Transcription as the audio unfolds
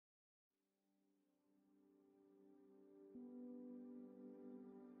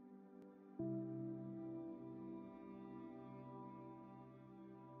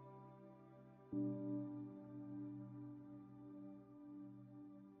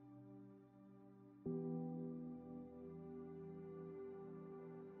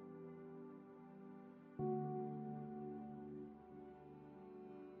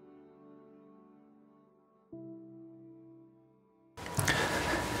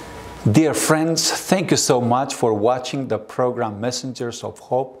Dear friends, thank you so much for watching the program Messengers of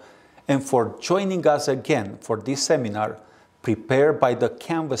Hope and for joining us again for this seminar prepared by the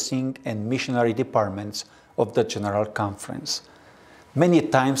Canvassing and Missionary departments of the General Conference. Many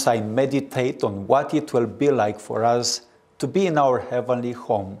times I meditate on what it will be like for us to be in our heavenly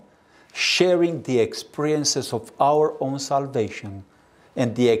home, sharing the experiences of our own salvation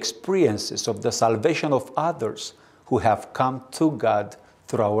and the experiences of the salvation of others who have come to God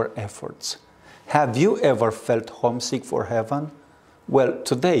through our efforts. Have you ever felt homesick for heaven? Well,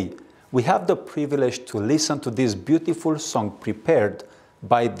 today we have the privilege to listen to this beautiful song prepared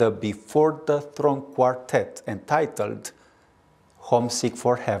by the Before the Throne Quartet entitled Homesick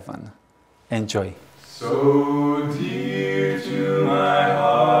for Heaven. Enjoy. So dear to my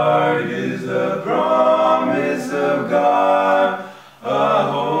heart is the promise of God, a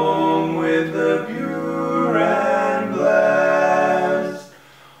home with the pure and blessed,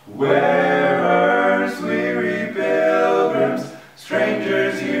 where earth's weary pilgrims,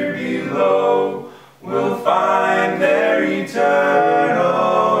 strangers here below, will find their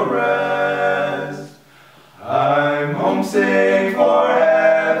eternal rest. I'm homesick for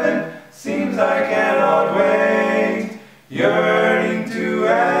heaven, seems I cannot wait, yearning to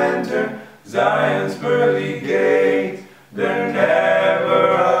enter Zion's pearly gate. There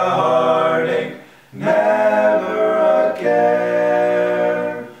never a heartache, never a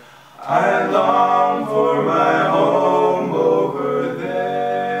care. I long for my home over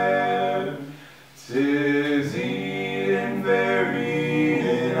there. 'Tis Eden, very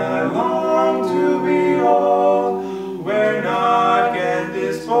Eden, I long to behold, where naught can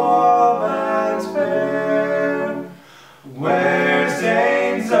this poor man's fare, where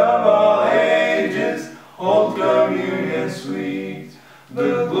saints of all ages hold communion sweet,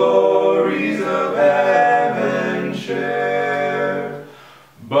 the glories of heaven share.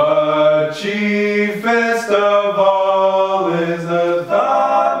 But chiefest of all is the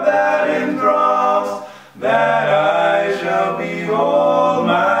thought that enthralls, that I shall behold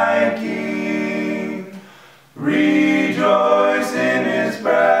my King, rejoice in His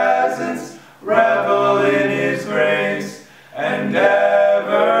presence, revel in His grace, and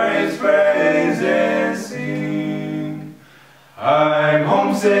ever His praises sing. I'm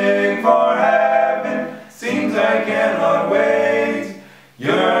homesick for heaven, seems I cannot wait,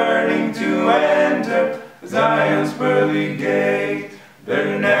 yearning to enter Zion's pearly gate.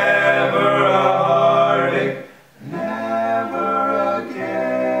 There never a heartache, never a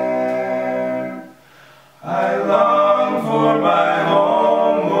care. I long for my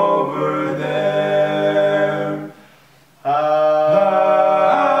home over there. I'm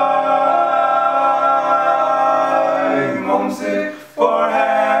homesick for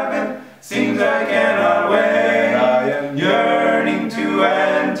heaven, seems I cannot wait, I am yearning to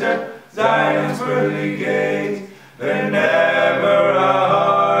enter Zion's pearly gate. There never a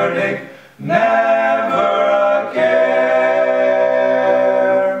heartache, never a care.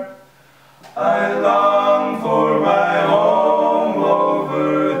 I long for my home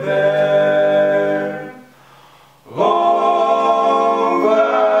over there. Over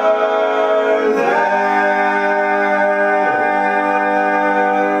there.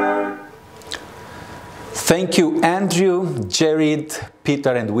 Thank you, Andrew, Jared,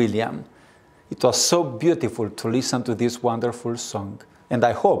 Peter, and William. It was so beautiful to listen to this wonderful song, and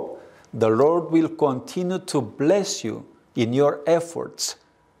I hope the Lord will continue to bless you in your efforts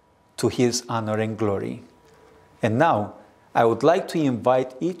to His honor and glory. And now, I would like to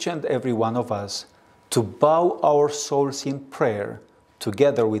invite each and every one of us to bow our souls in prayer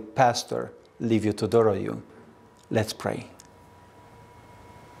together with Pastor Livio Tudoroiu. Let's pray.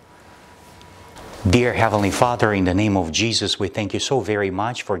 Dear Heavenly Father, in the name of Jesus, we thank you so very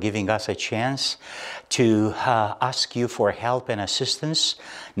much for giving us a chance to ask you for help and assistance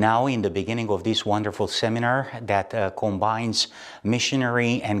now in the beginning of this wonderful seminar that combines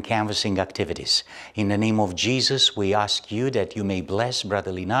missionary and canvassing activities. In the name of Jesus, we ask you that you may bless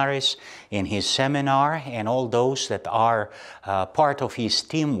Brother Linares in his seminar and all those that are part of his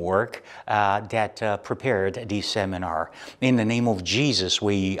teamwork that prepared this seminar. In the name of Jesus,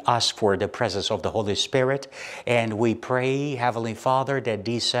 we ask for the presence of the Holy Spirit, and we pray, Heavenly Father, that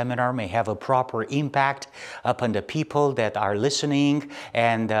this seminar may have a proper impact upon the people that are listening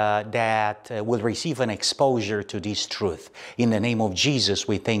and that will receive an exposure to this truth. In the name of Jesus,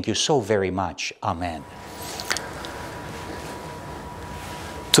 we thank you so very much. Amen.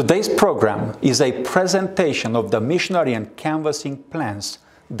 Today's program is a presentation of the missionary and canvassing plans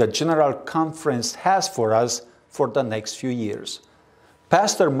the General Conference has for us for the next few years.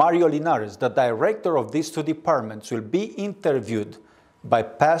 Pastor Mario Linares, the director of these two departments, will be interviewed by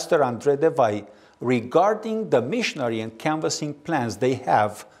Pastor Andre Devay regarding the missionary and canvassing plans they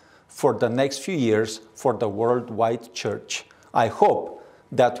have for the next few years for the worldwide church. I hope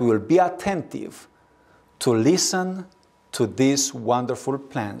that we will be attentive to listen to these wonderful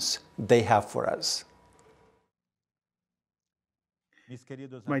plans they have for us.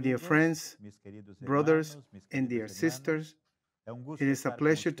 My dear friends, brothers, and dear sisters, it is a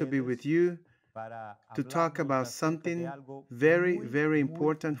pleasure to be with you to talk about something very, very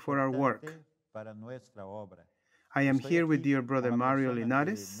important for our work. I am here with dear brother Mario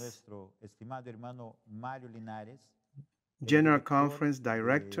Linares, General Conference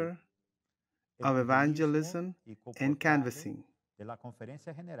Director of Evangelism and Canvassing.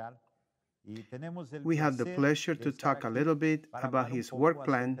 We have the pleasure to talk a little bit about his work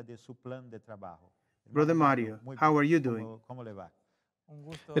plan. Brother Mario, how are you doing?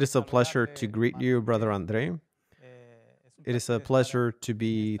 It is a pleasure to greet you, Brother Andre. It is a pleasure to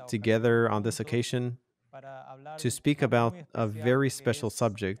be together on this occasion to speak about a very special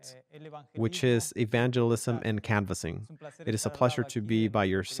subject, which is evangelism and canvassing. It is a pleasure to be by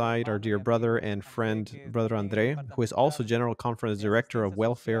your side, our dear brother and friend, Brother Andre, who is also General Conference Director of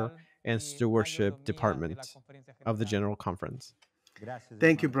Welfare and Stewardship Department of the General Conference.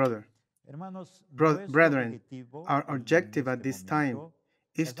 Thank you, brother. Brethren, our objective at this time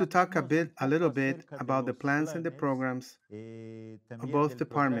is to talk a little bit about the plans and the programs of both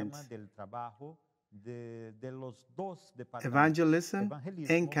departments, evangelism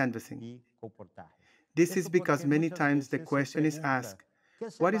and canvassing. This is because many times the question is asked,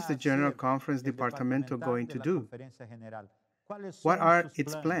 what is the General Conference Departamento going to do? What are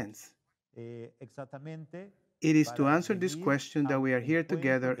its plans? It is to answer this question that we are here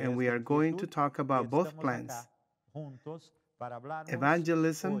together and we are going to talk about both plans,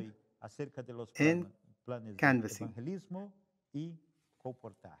 evangelism and canvassing.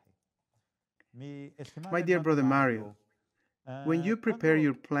 My dear brother Mario, when you prepare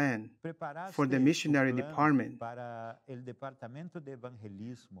your plan for the missionary department,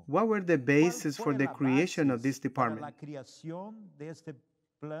 what were the bases for the creation of this department,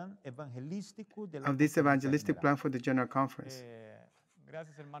 of this evangelistic plan for the General Conference?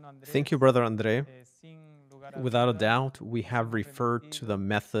 Thank you, Brother Andre. Without a doubt, we have referred to the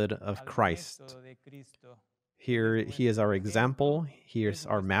method of Christ. Here, he is our example, he is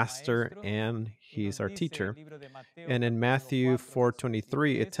our master, and he is our teacher. And in Matthew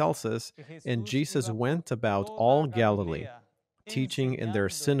 4:23, it tells us, "And Jesus went about all Galilee, teaching in their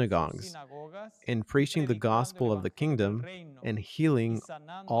synagogues, and preaching the gospel of the kingdom, and healing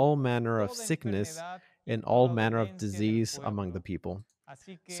all manner of sickness and all manner of disease among the people."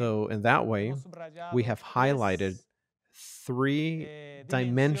 So in that way, we have highlighted three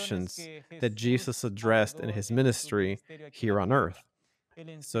dimensions that Jesus addressed in his ministry here on earth.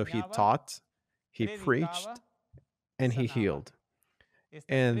 So he taught, he preached, and he healed.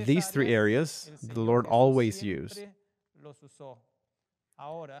 And these three areas the Lord always used.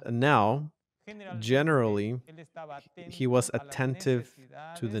 Now, generally, he was attentive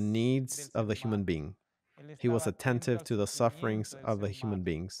to the needs of the human being. He was attentive to the sufferings of the human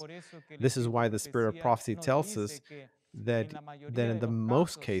beings. This is why the Spirit of prophecy tells us that in the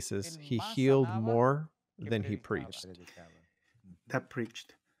most cases, he healed more than he preached. That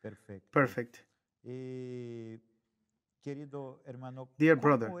preached. Perfect. Dear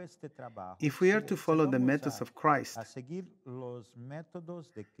brother, if we are to follow the methods of Christ,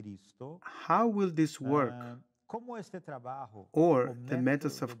 how will this work, or the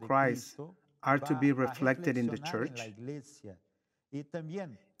methods of Christ are to be reflected in the church?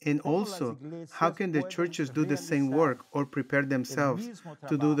 And also, how can the churches do the same work or prepare themselves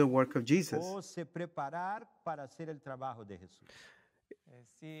to do the work of Jesus?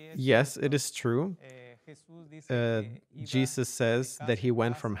 Yes, it is true. Jesus says that he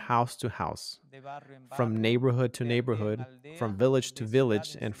went from house to house, from neighborhood to neighborhood, from village to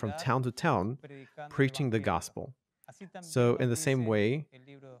village, and from town to town, preaching the gospel. So in the same way,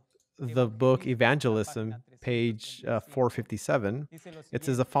 the book Evangelism, page 457, it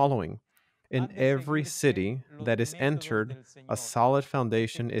says the following: "In every city that is entered, a solid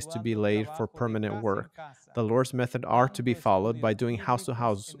foundation is to be laid for permanent work. The Lord's method are to be followed by doing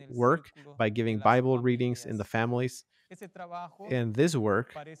house-to-house work, by giving Bible readings in the families." And this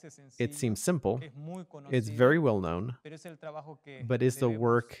work, it seems simple, it's very well known, but it's the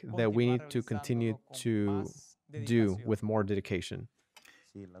work that we need to continue to do with more dedication.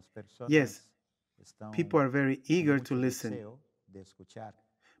 Yes, people are very eager to listen,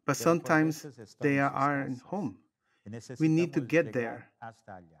 but sometimes they aren't home. We need to get there.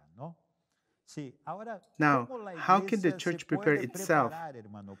 Now, how can the church prepare itself,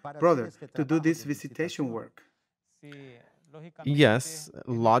 brother, to do this visitation work? Yes,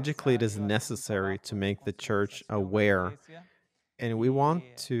 logically, it is necessary to make the church aware, and we want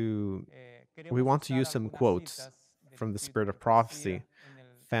to use some quotes from the Spirit of Prophecy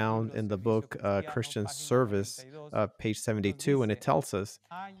found in the book Christian Service, page 72, and it tells us,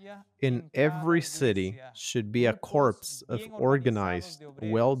 in every city should be a corps of organized,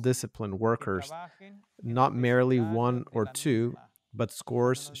 well-disciplined workers, not merely one or two, but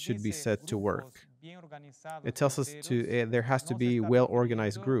scores should be set to work. It tells us there has to be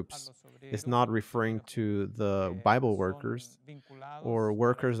well-organized groups. It's not referring to the Bible workers or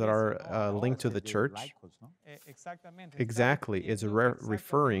workers that are linked to the church. Exactly, it's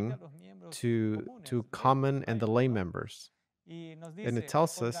referring to common and the lay members. And it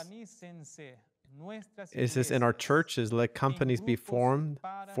tells us, it says, in our churches, let companies be formed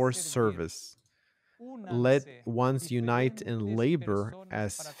for service. Let ones unite in labor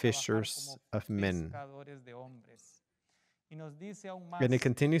as fishers of men. And it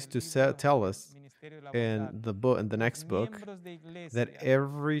continues to tell us in the next book, that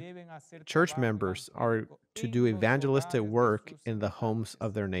every church members are to do evangelistic work in the homes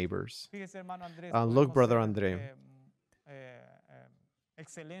of their neighbors. Look, Brother Andre,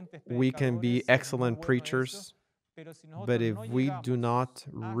 we can be excellent preachers, but if we do not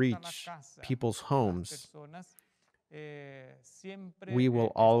reach people's homes, we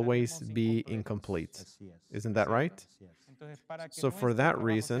will always be incomplete. Isn't that right? So for that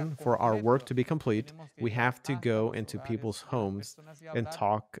reason, for our work to be complete, we have to go into people's homes and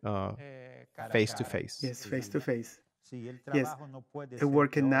talk face to face. Yes, face to face. Yes, the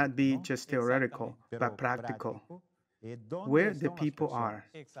work cannot be just theoretical, but practical. Where the people are.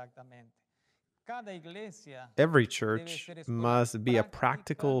 Every church must be a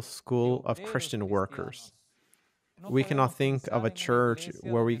practical school of Christian workers. We cannot think of a church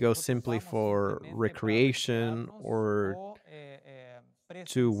where we go simply for recreation or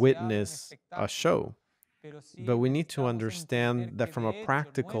to witness a show. But we need to understand that from a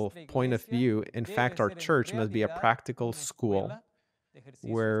practical point of view, in fact, our church must be a practical school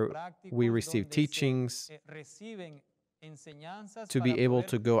where we receive teachings to be able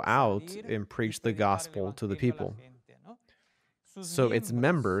to go out and preach the gospel to the people. So its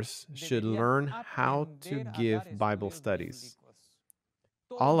members should learn how to give Bible studies.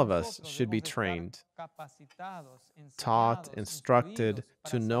 All of us should be trained, taught, instructed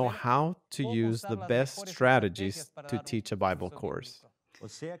to know how to use the best strategies to teach a Bible course.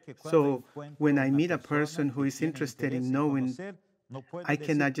 So when I meet a person who is interested in knowing, I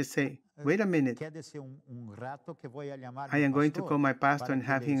cannot just say, wait a minute, I am going to call my pastor and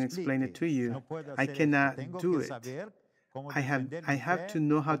have him explain it to you. I cannot do it. I have to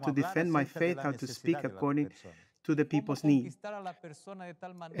know how to defend my faith, how to speak according to the people's needs.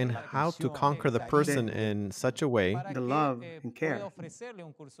 And how to conquer the person in such a way, the love and care.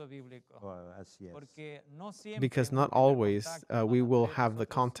 Because not always we will have the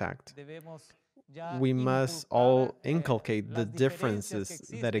contact. We must all inculcate the differences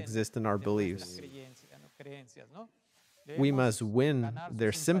that exist in our beliefs. We must win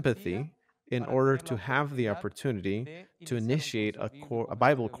their sympathy in order to have the opportunity to initiate a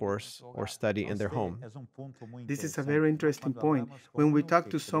Bible course or study in their home. This is a very interesting point. When we talk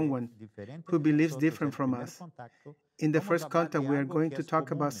to someone who believes different from us, in the first contact, we are going to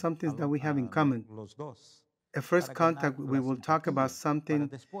talk about something that we have in common. At first contact, we will talk about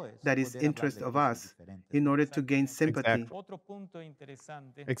something that is interest of us in order to gain sympathy.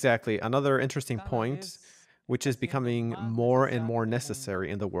 Exactly. Another interesting point, which is becoming more and more necessary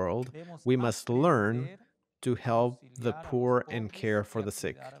in the world, we must learn to help the poor and care for the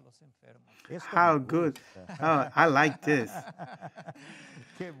sick. How good. Oh, I like this.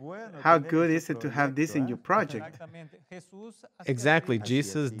 How good is it to have this in your project? Exactly.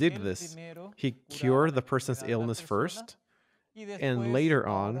 Jesus did this. He cured the person's illness first, and later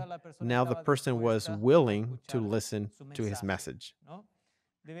on, now the person was willing to listen to his message.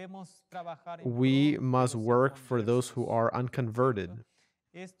 We must work for those who are unconverted.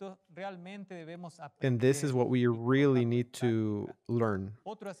 And this is what we really need to learn.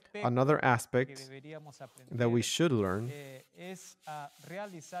 Another aspect that we should learn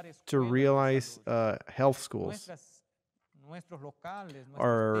to realize health schools,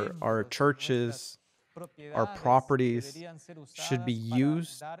 our churches, our properties should be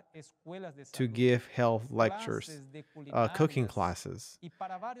used to give health lectures, cooking classes,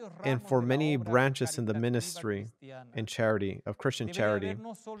 and for many branches in the ministry and charity, of Christian charity,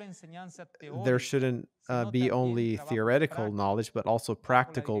 there shouldn't be only theoretical knowledge, but also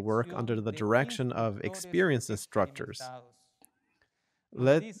practical work under the direction of experienced instructors.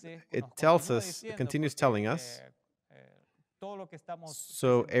 It continues telling us,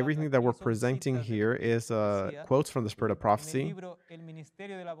 so everything that we're presenting here is quotes from the Spirit of Prophecy.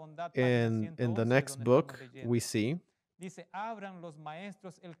 And in the next book, we see,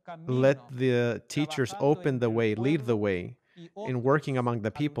 let the teachers open the way, lead the way, in working among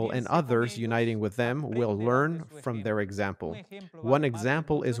the people, and others, uniting with them, will learn from their example. One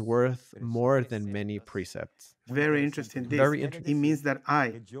example is worth more than many precepts. Very interesting. It means that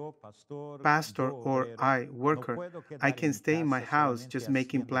I, pastor, or I, worker, I can stay in my house just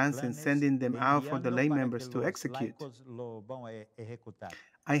making plans and sending them out for the lay members to execute.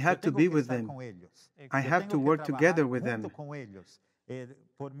 I have to be with them. I have to work together with them,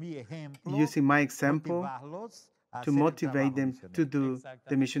 using my example to motivate them to do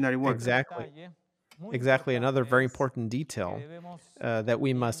the missionary work. Exactly. Another very important detail that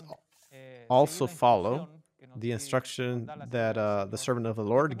we must also follow, the instruction that the servant of the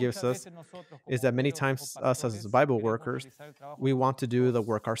Lord gives us, is that many times us as Bible workers, we want to do the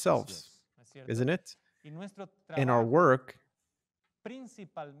work ourselves, isn't it? And our work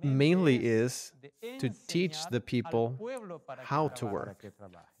mainly is to teach the people how to work,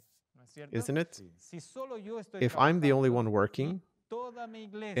 isn't it? If I'm the only one working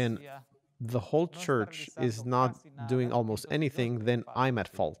and the whole church is not doing almost anything, then I'm at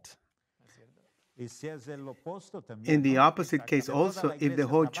fault. In the opposite case also, if the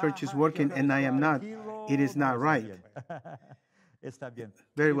whole church is working and I am not, it is not right.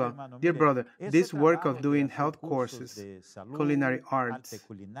 Very well. Dear brother, this work of doing health courses, culinary arts,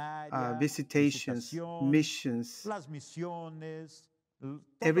 visitations, missions,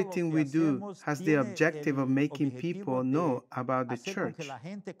 everything we do has the objective of making people know about the church.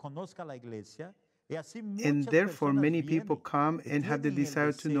 And therefore, many people come and have the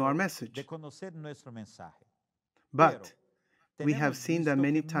desire to know our message. But we have seen that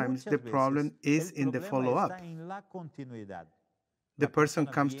many times the problem is in the follow-up. The person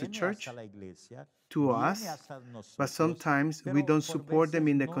comes to church, to us, but sometimes we don't support them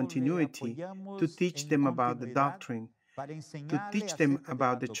in the continuity to teach them about the doctrine, to teach them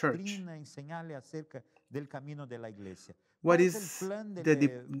about the church. What is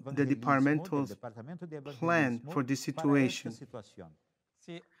the departmental's plan for this situation?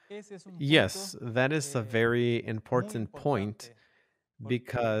 Yes, that is a very important point,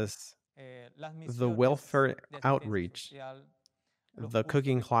 because the welfare outreach, the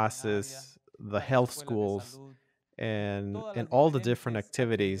cooking classes, the health schools, and all the different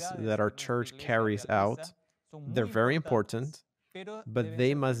activities that our church carries out, they're very important, but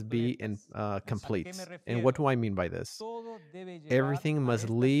they must be complete. And what do I mean by this? Everything must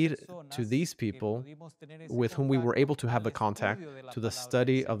lead to these people with whom we were able to have the contact to the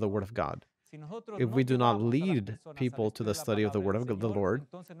study of the Word of God. If we do not lead people to the study of the Word of the Lord,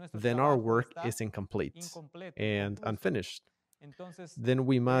 then our work is incomplete and unfinished. Then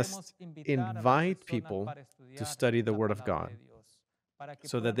we must invite people to study the Word of God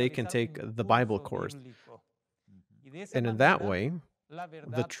so that they can take the Bible course. And in that way,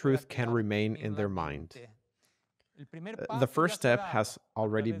 the truth can remain in their mind. The first step has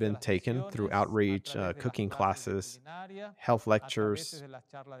already been taken through outreach, cooking classes, health lectures,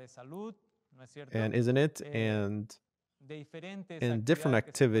 and isn't it? And different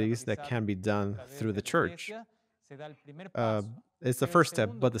activities that can be done through the church. It's the first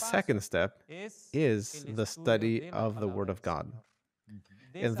step, but the second step is the study of the Word of God.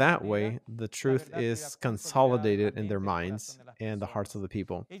 In that way, the truth is consolidated in their minds and the hearts of the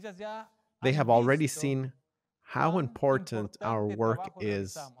people. They have already seen how important our work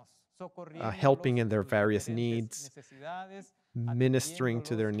is, helping in their various needs, ministering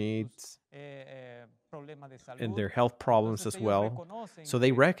to their needs, and their health problems as well. So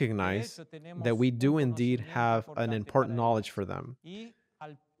they recognize that we do indeed have an important knowledge for them.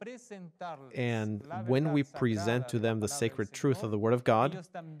 And when we present to them the sacred truth of the Word of God,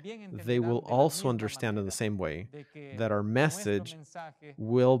 they will also understand in the same way that our message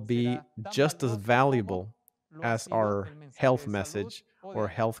will be just as valuable as our health message or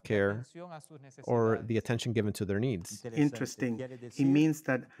health care or the attention given to their needs. Interesting. It means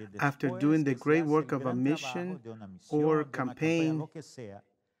that after doing the great work of a mission or campaign,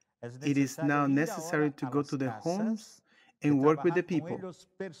 it is now necessary to go to the homes and work with the people.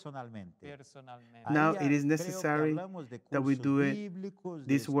 Now it is necessary that we do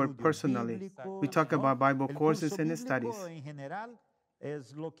this work personally. We talk about Bible courses and studies.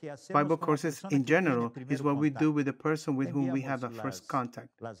 Bible courses in general is what we do with the person with whom we have a first contact.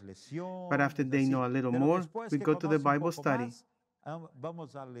 But after they know a little more, we go to the Bible study.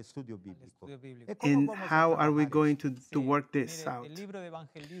 And how are we going to work this out?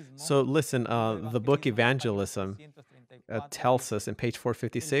 So listen, the book Evangelism tells us in page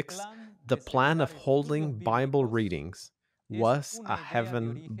 456, the plan of holding Bible readings was a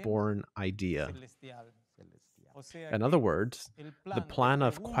heaven-born idea. In other words, the plan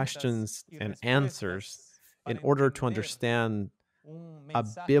of questions and answers in order to understand a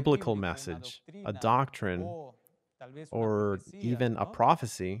biblical message, a doctrine, or even a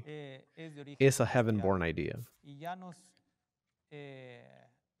prophecy is a heaven-born idea.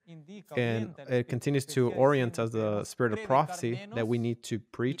 And it continues to orient us the spirit of prophecy that we need to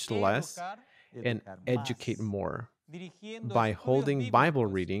preach less and educate more by holding Bible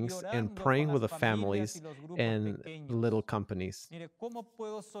readings and praying with the families and little companies.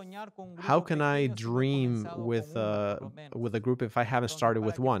 How can I dream with a group if I haven't started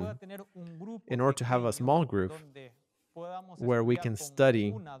with one? In order to have a small group where we can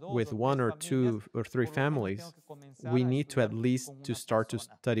study with one or two or three families, we need to at least to start to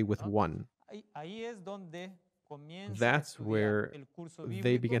study with one. That's where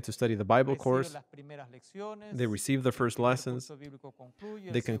they begin to study the Bible course. They receive the first lessons.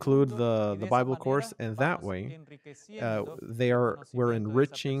 They conclude the Bible course, and that way, we're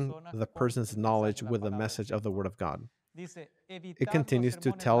enriching the person's knowledge with the message of the Word of God. It continues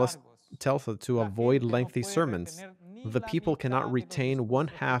to tells us to avoid lengthy sermons. The people cannot retain one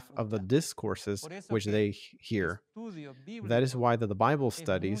half of the discourses which they hear. That is why the Bible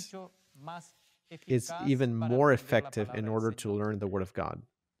studies is even more effective in order to learn the Word of God.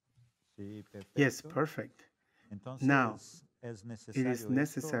 Yes, perfect. Now, it is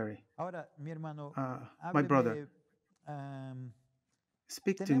necessary. My brother,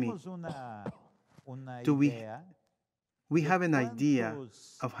 speak to me. Do we have an idea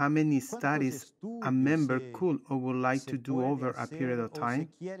of how many studies a member could or would like to do over a period of time?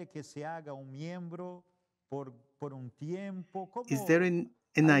 Is there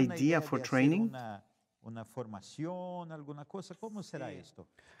an idea for training?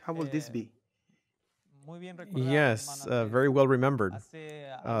 How will this be? Yes, very well remembered.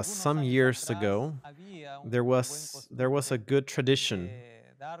 Some years ago, there was a good tradition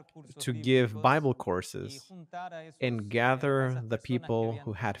to give Bible courses and gather the people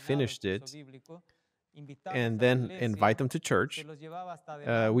who had finished it and then invite them to church.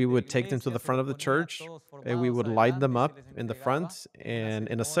 We would take them to the front of the church, and we would light them up in the front, and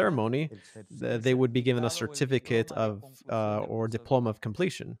in a ceremony, they would be given a certificate of or diploma of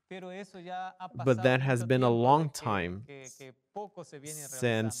completion. But that has been a long time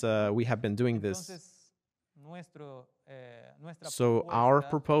since we have been doing this. So our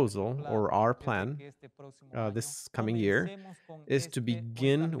proposal or our plan this coming year is to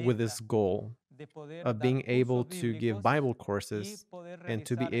begin with this goal of being able to give Bible courses and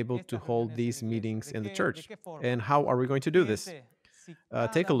to be able to hold these meetings in the church. And how are we going to do this?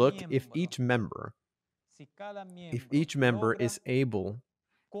 Take a look. If each member is able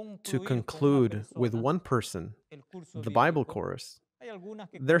to conclude with one person the Bible course,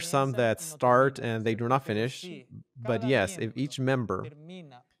 there's some that start and they do not finish, but yes, if each member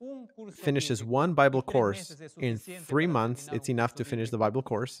finishes one Bible course in 3 months, it's enough to finish the Bible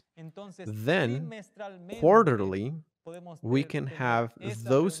course. Then, quarterly, we can have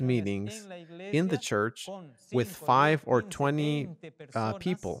those meetings in the church with 5 or 20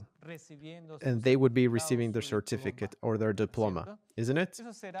 people, and they would be receiving their certificate or their diploma, isn't it?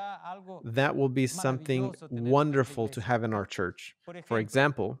 That will be something wonderful to have in our church. For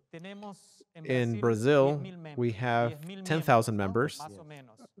example, in Brazil, we have 10,000 members.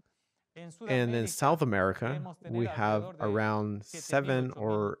 And in South America, we have around 7,000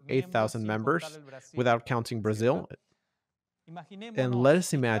 or 8,000 members, without counting Brazil. And let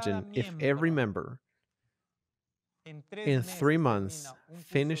us imagine if every member in 3 months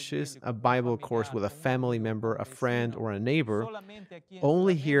finishes a Bible course with a family member, a friend, or a neighbor.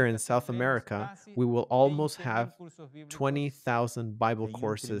 Only here in South America, we will almost have 20,000 Bible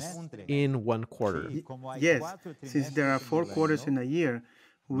courses in 1 quarter. Yes, since there are 4 quarters in a year,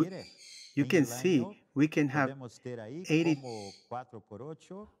 you can see we can have 80.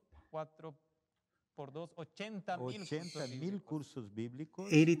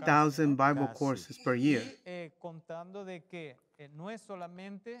 80,000 Bible courses per year.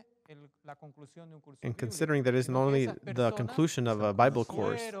 And considering that it's not only the conclusion of a Bible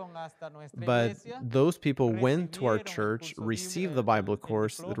course, but those people went to our church, received the Bible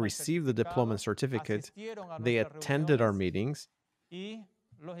course, received the diploma and certificate, they attended our meetings,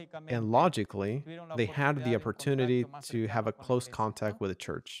 and logically, they had the opportunity to have a close contact with the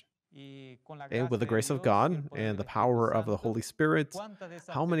church. And with the grace of God and the power of the Holy Spirit,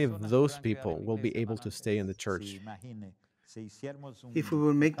 how many of those people will be able to stay in the church? If we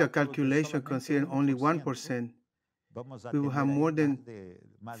will make the calculation considering only 1%, we will have more than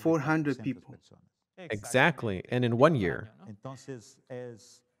 400 people. Exactly. And in 1 year.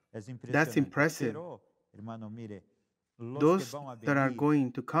 That's impressive. Those that are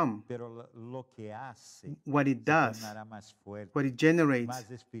going to come, what it does, what it generates,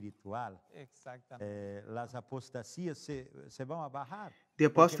 the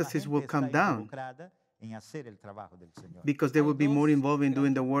apostasies will come down because they will be more involved in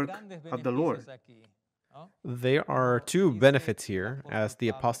doing the work of the Lord. There are two benefits here. As the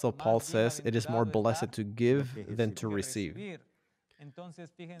Apostle Paul says, it is more blessed to give than to receive.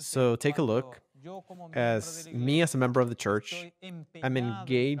 So take a look. As me, as a member of the church, I'm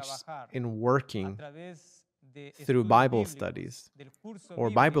engaged in working through Bible studies or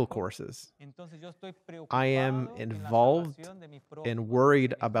Bible courses. I am involved and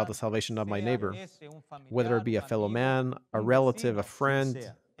worried about the salvation of my neighbor, whether it be a fellow man, a relative, a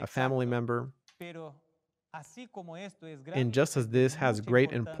friend, a family member. And just as this has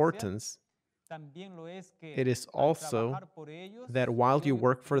great importance, it is also that while you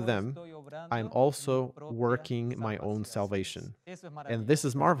work for them, I'm also working my own salvation. And this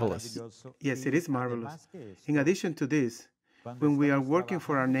is marvelous. Yes, it is marvelous. In addition to this, when we are working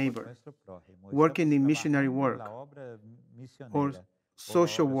for our neighbor, working in missionary work, or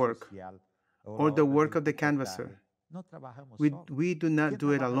social work, or the work of the canvasser, we do not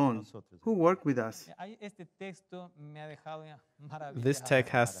do it alone. Who work with us? This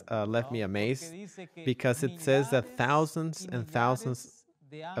text has left me amazed because it says that thousands and thousands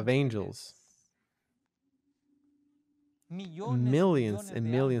of angels, millions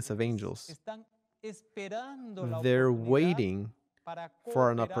and millions of angels, they're waiting for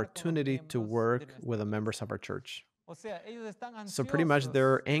an opportunity to work with the members of our church. So pretty much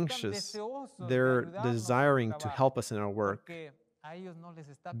they're anxious, they're desiring to help us in our work,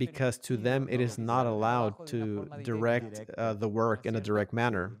 because to them it is not allowed to direct the work in a direct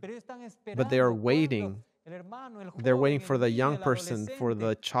manner. But they are waiting. They're waiting for the young person, for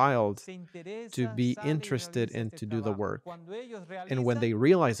the child to be interested and to do the work. And when they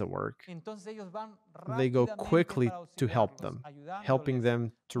realize the work, they go quickly to help them, helping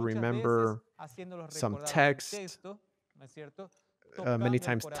them to remember some text, many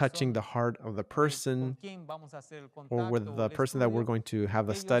times touching the heart of the person or with the person that we're going to have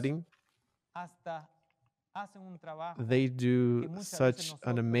the study. They do such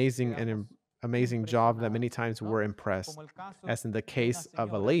an amazing job that many times we're impressed, as in the case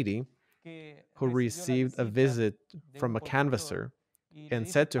of a lady who received a visit from a canvasser and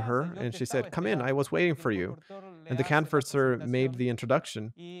said to her, and she said, "Come in, I was waiting for you." And the canvasser made the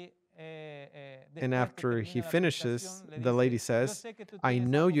introduction. And after he finishes, the lady says, "I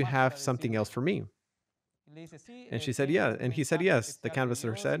know you have something else for me." And she said, "Yeah." And he said, "Yes," the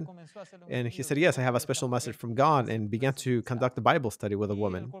canvasser said. And he said, "Yes, I have a special message from God," and began to conduct a Bible study with a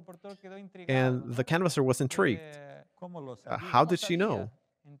woman. And the canvasser was intrigued. How did she know?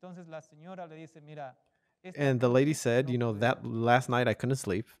 And the lady said, "That last night I couldn't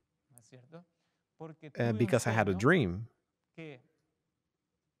sleep because I had a dream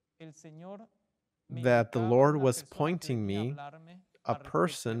that the Lord was pointing me a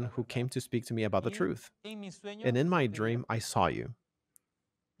person who came to speak to me about the truth. And in my dream, I saw you.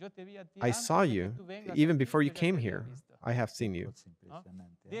 I saw you. Even before you came here, I have seen you."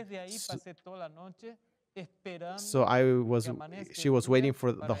 So she was waiting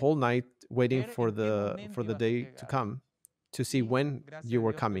for the whole night, waiting for the day to come, to see when you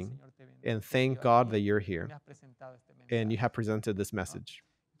were coming. And thank God that you're here and you have presented this message.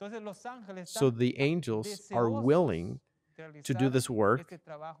 So the angels are willing to do this work,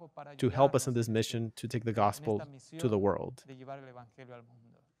 to help us in this mission, to take the gospel to the world.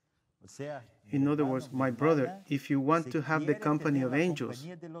 In other words, my brother, if you want to have the company of angels,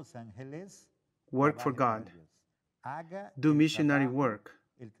 work for God. Do missionary work.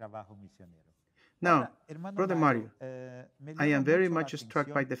 Now, Brother Mario, I am very much struck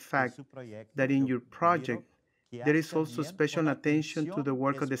by the fact that in your project, there is also special attention to the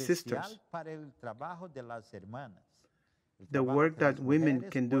work of the sisters, the work that women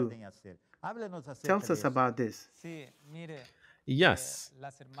can do. Tells us about this. Yes,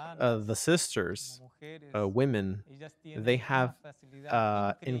 the sisters, women, they have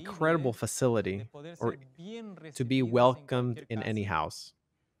incredible facility or to be welcomed in any house.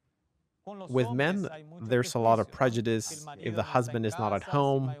 With men, there's a lot of prejudice. If the husband is not at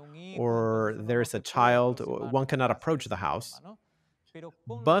home or there's a child, one cannot approach the house.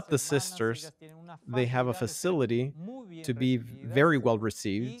 But the sisters, they have a facility to be very well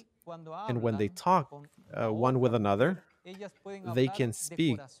received. And when they talk one with another, they can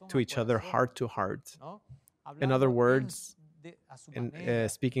speak to each other heart to heart. In other words,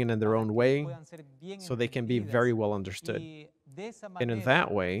 speaking in their own way, so they can be very well understood. And in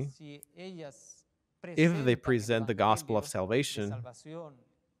that way, if they present the gospel of salvation,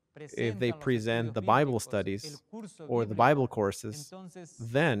 if they present the Bible studies or the Bible courses,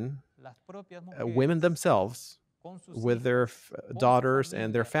 then women themselves, with their daughters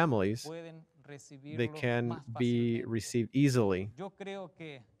and their families, they can be received easily.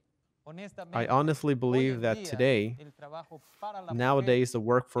 I honestly believe that today, nowadays, the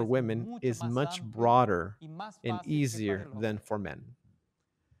work for women is much broader and easier than for men.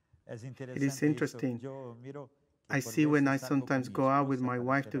 It is interesting. I see when I sometimes go out with my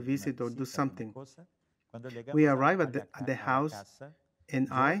wife to visit or do something. We arrive at the house, and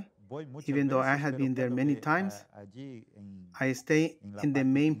even though I had been there many times, I stay in the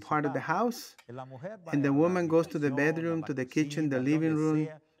main part of the house, and the woman goes to the bedroom, to the kitchen, the living room,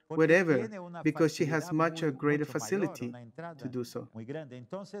 whatever, because she has much a greater facility to do so.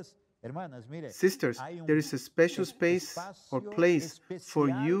 Sisters, there is a special space or place for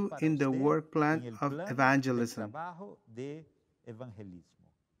you in the work plan of evangelism.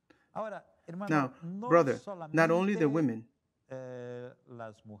 Now, brother, not only the women,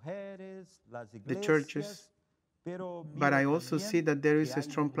 the churches, but I also see that there is a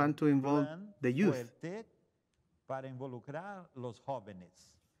strong plan to involve the youth.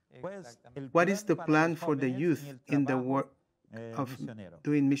 What is the plan for the youth in the work of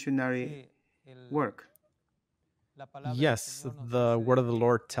doing missionary work? Yes, the word of the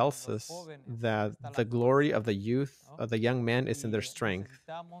Lord tells us that the glory of the youth, of the young man, is in their strength.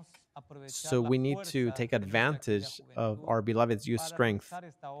 So we need to take advantage of our beloved youth strength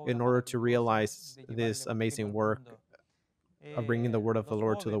in order to realize this amazing work of bringing the word of the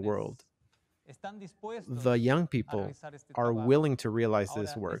Lord to the world. The young people are willing to realize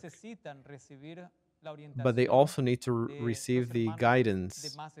this work, but they also need to receive the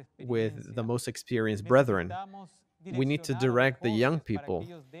guidance with the most experienced brethren. We need to direct the young people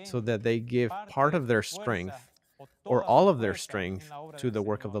so that they give part of their strength or all of their strength to the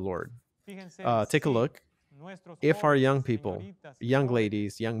work of the Lord. Take a look. If our young people, young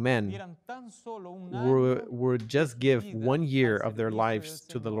ladies, young men, would just give 1 year of their lives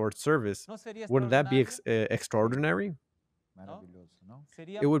to the Lord's service, wouldn't that be extraordinary?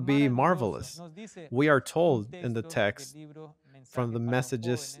 It would be marvelous. We are told in the text from the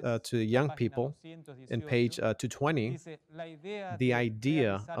messages to young people in page 220, the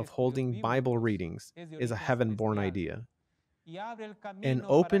idea of holding Bible readings is a heaven-born idea and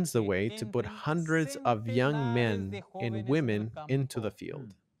opens the way to put hundreds of young men and women into the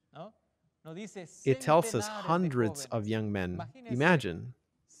field. It tells us hundreds of young men. Imagine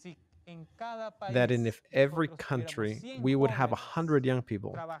that in every country we would have 100 young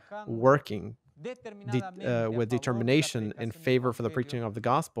people working with determination in favor for the preaching of the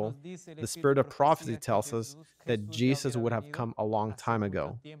gospel. The spirit of prophecy tells us that Jesus would have come a long time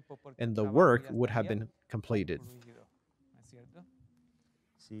ago and the work would have been completed.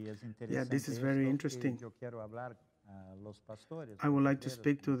 Yeah, this is very interesting. I would like to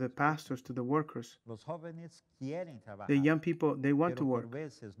speak to the pastors, to the workers. The young people, they want to work,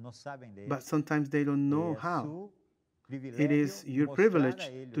 but sometimes they don't know how. It is your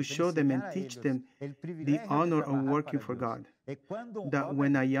privilege to show them and teach them the honor of working for God. That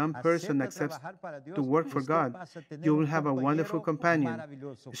when a young person accepts to work for God, you will have a wonderful companion,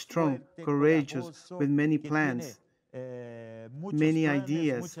 strong, courageous, with many plans, many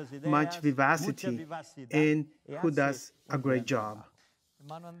ideas, much vivacity, and who does a great job.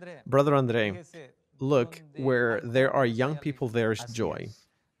 Brother Andre, look, where there are young people, there's joy.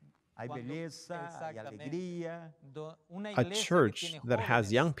 A church that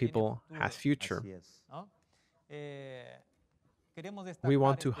has young people has future. We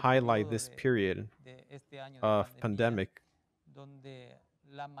want to highlight this period of pandemic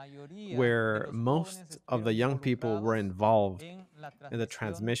where most of the young people were involved in the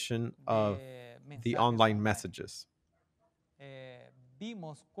transmission of the online messages.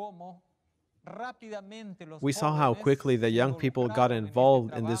 We saw how quickly the young people got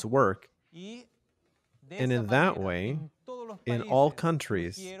involved in this work, and in that way, in all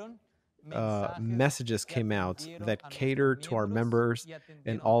countries, messages came out that catered to our members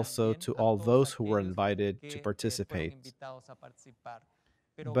and also to all those who were invited to participate.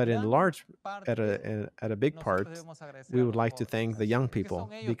 But in large, at a big part, we would like to thank the young people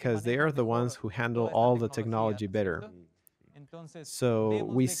because they are the ones who handle all the technology better. So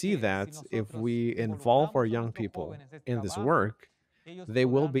we see that if we involve our young people in this work, they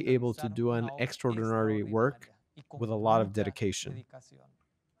will be able to do an extraordinary work with a lot of dedication.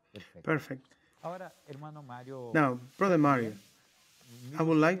 Perfect. Now, Brother Mario, I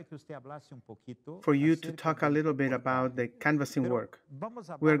would like for you to talk a little bit about the canvassing work.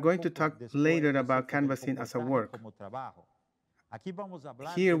 We're going to talk later about canvassing as a work.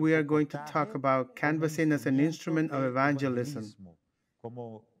 Here we are going to talk about canvassing as an instrument of evangelism.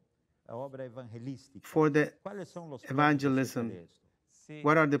 For the evangelism,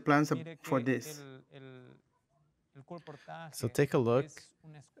 what are the plans for this? So take a look.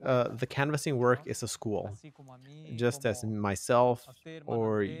 The canvassing work is a school. Just as myself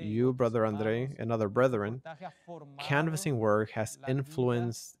or you, Brother Andre, and other brethren, canvassing work has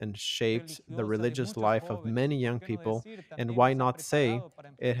influenced and shaped the religious life of many young people, and why not say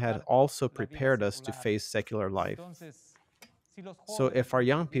it had also prepared us to face secular life. So if our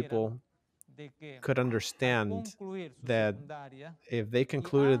young people could understand that if they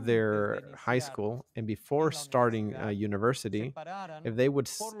concluded their high school and before starting university, if they would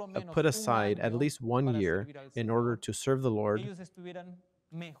put aside at least 1 year in order to serve the Lord,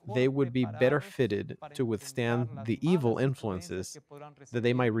 they would be better fitted to withstand the evil influences that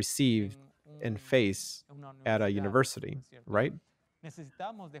they might receive and face at a university, right?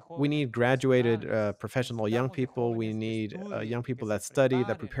 We need graduated professional young people. We need young people that study,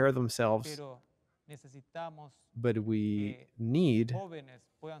 that prepare themselves. But we need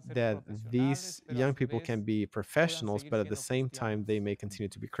that these young people can be professionals, but at the same time, they may continue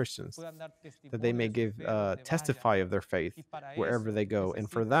to be Christians, that they may testify of their faith wherever they go. And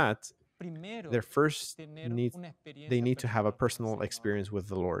for that, they need to have a personal experience with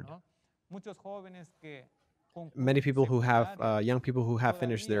the Lord. Many people who have, young people who have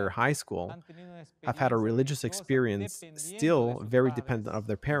finished their high school have had a religious experience still very dependent of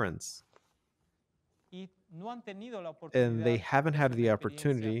their parents. And they haven't had the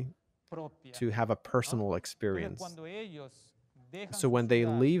opportunity to have a personal experience. So when they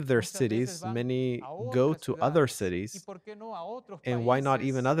leave their cities, many go to other cities, and why not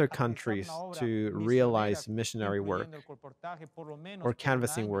even other countries, to realize missionary work or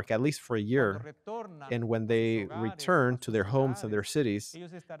canvassing work, at least for a year. And when they return to their homes and their cities,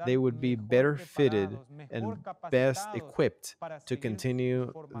 they would be better fitted and best equipped to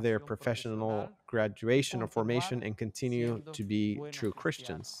continue their professional graduation or formation and continue to be true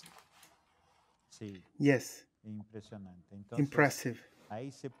Christians. Yes. Impressive.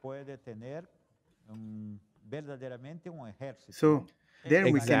 So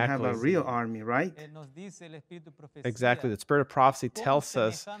then we can have a real army, right? Exactly. The Spirit of Prophecy tells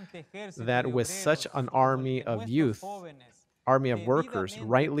us that with such an army of youth, army of workers,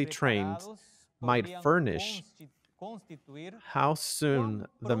 rightly trained, might furnish how soon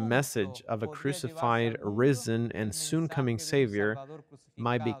the message of a crucified, risen, and soon coming Savior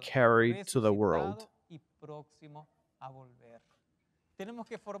might be carried to the world.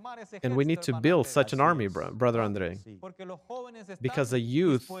 And we need to build such an army, Brother Andre, because the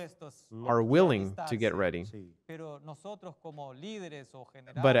youth are willing to get ready.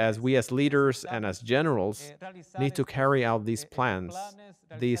 But as we as leaders and as generals need to carry out these plans,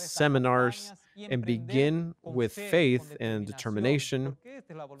 these seminars, and begin with faith and determination,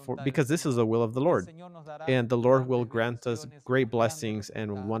 because this is the will of the Lord. And the Lord will grant us great blessings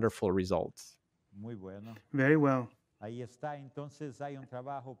and wonderful results. Very well.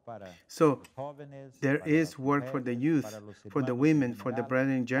 So there is work for the youth, for the women, for the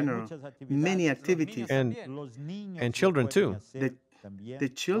brethren in general, many activities. And children too. The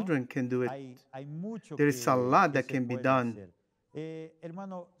children can do it. There is a lot that can be done.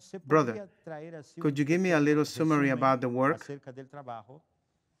 Brother, could you give me a little summary about the work?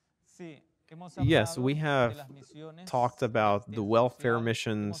 Yes, we have talked about the welfare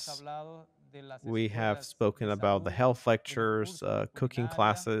missions. We have spoken about the health lectures, cooking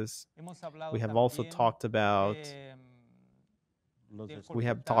classes. We have also talked about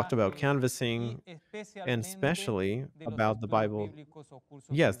canvassing, and especially about the Bible.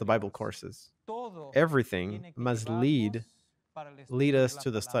 Yes, the Bible courses. Everything must lead us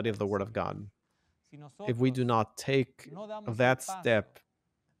to the study of the Word of God. if we do not take that step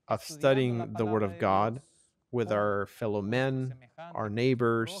of studying the Word of God with our fellow men, our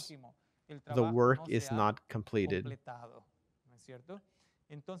neighbors, the work is not completed.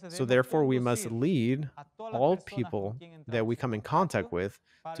 So therefore, we must lead all people that we come in contact with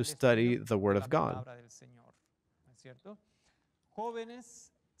to study the Word of God.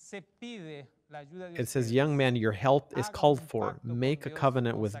 It says, young man, your help is called for. Make a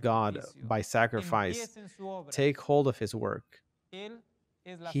covenant with God by sacrifice. Take hold of his work.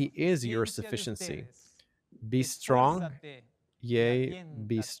 He is your sufficiency. Be strong, yea,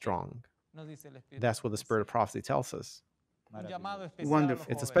 be strong. That's what the Spirit of prophecy tells us. Wonderful.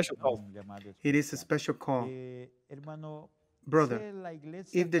 It's a special call. It is a special call. Brother,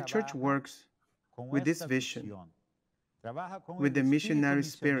 if the church works with this vision, with the missionary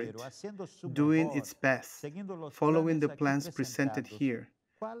spirit, doing its best, following the plans presented here,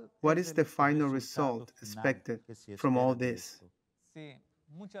 what is the final result expected from all this?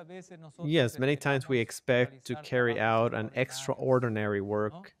 Yes, many times we expect to carry out an extraordinary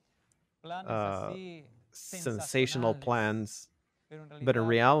work, sensational plans, but in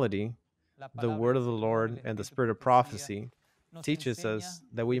reality, the word of the Lord and the spirit of prophecy teaches us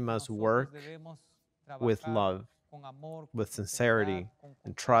that we must work with love, with sincerity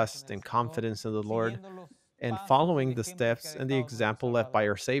and trust and confidence in the Lord, and following the steps and the example left by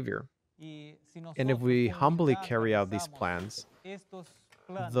our Savior. And if we humbly carry out these plans,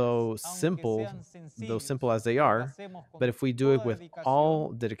 though simple as they are, but if we do it with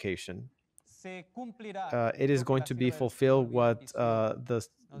all dedication, it is going to be fulfilled what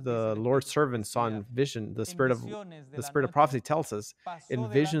the Lord's servant saw in vision. The spirit of prophecy tells us, in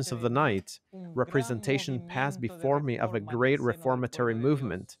visions of the night, representation passed before me of a great reformatory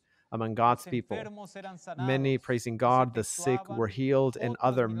movement among God's people. Many praising God, the sick were healed, and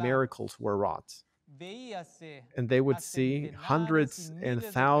other miracles were wrought. And they would see hundreds and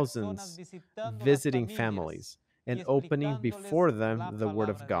thousands visiting families and opening before them the Word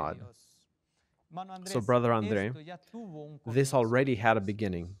of God. So, Brother Andre, this already had a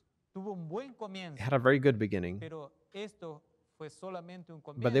beginning. It had a very good beginning.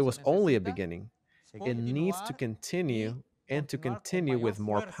 But it was only a beginning. It needs to continue and to continue with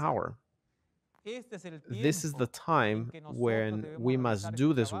more power. This is the time when we must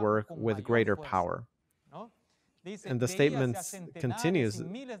do this work with greater power. And the statement continues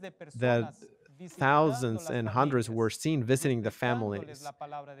that thousands and hundreds were seen visiting the families,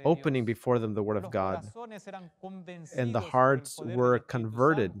 opening before them the Word of God, and the hearts were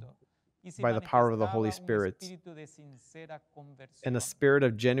converted by the power of the Holy Spirit. And a spirit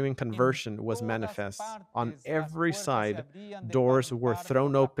of genuine conversion was manifest. On every side, doors were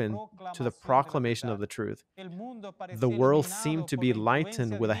thrown open to the proclamation of the truth. The world seemed to be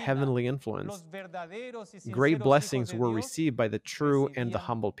lightened with a heavenly influence. Great blessings were received by the true and the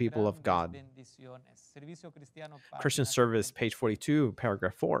humble people of God. Christian Service, page 42,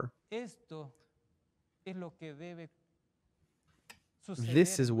 paragraph 4.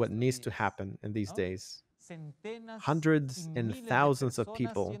 This is what needs to happen in these days. Hundreds and thousands of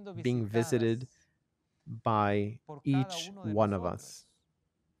people being visited by each one of us,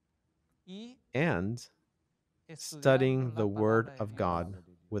 and studying the Word of God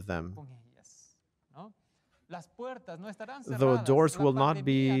with them. The doors will not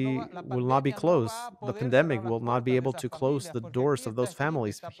be closed. The pandemic will not be able to close the doors of those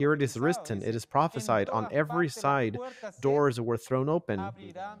families. Here it is written, it is prophesied, on every side doors were thrown open.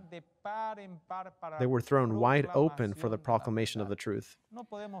 They were thrown wide open for the proclamation of the truth.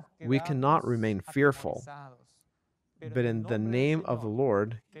 We cannot remain fearful, but in the name of the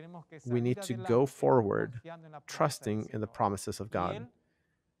Lord, we need to go forward, trusting in the promises of God.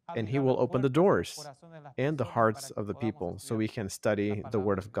 And He will open the doors and the hearts of the people so we can study the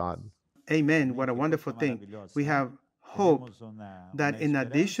Word of God. Amen. What a wonderful thing. We have hope that in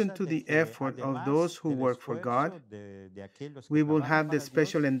addition to the effort of those who work for God, we will have the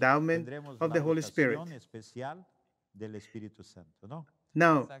special endowment of the Holy Spirit.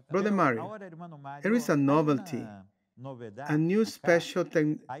 Now, Brother Mario, there is a novelty, a new special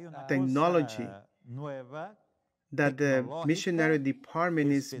technology that the missionary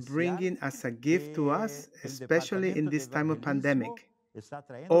department is bringing as a gift to us, especially in this time of pandemic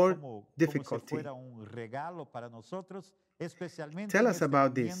or difficulty. Tell us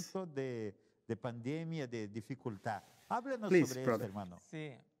about this. Please, brother.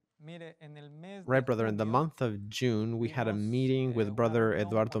 Right, brother. In the month of June, we had a meeting with Brother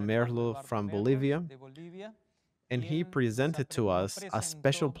Eduardo Merlo from Bolivia. and he presented to us a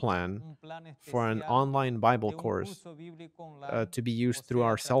special plan for an online Bible course to be used through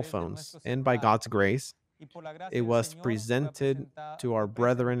our cell phones. And by God's grace, it was presented to our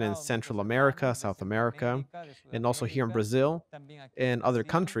brethren in Central America, South America, and also here in Brazil and other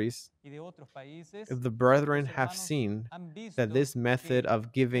countries. The brethren have seen that this method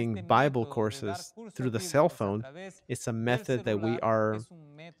of giving Bible courses through the cell phone is a method that we are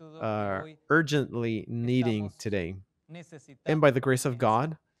urgently needing today. And by the grace of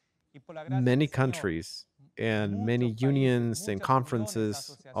God, many countries and many unions and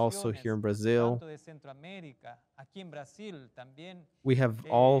conferences, also here in Brazil, we have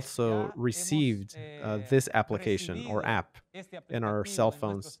also received this application or app in our cell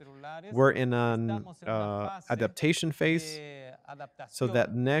phones. We're in an adaptation phase so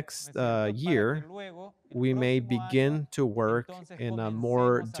that next year we may begin to work in a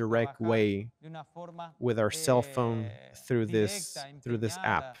more direct way with our cell phone through this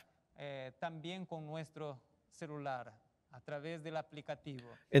app.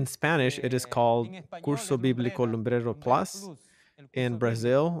 In Spanish, it is called Curso Bíblico Lumbrero Plus. In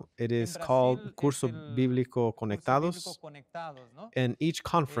Brazil, it is called Curso Bíblico Conectados. And each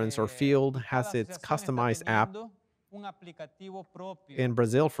conference or field has its customized app. In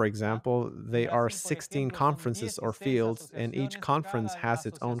Brazil, for example, there are 16 conferences or fields, and each conference has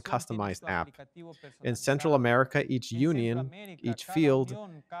its own customized app. In Central America, each union, each field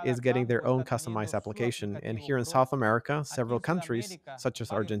is getting their own customized application. And here in South America, several countries, such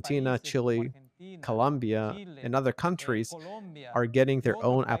as Argentina, Chile, Colombia, and other countries, are getting their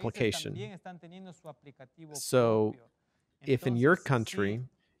own application. So, if in your country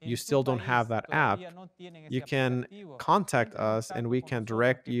you still don't have that app, you can contact us and we can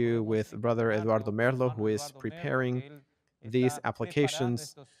direct you with Brother Eduardo Merlo, who is preparing these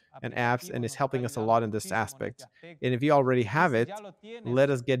applications and apps and is helping us a lot in this aspect. And if you already have it,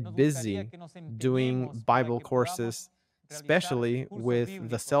 let us get busy doing Bible courses, especially with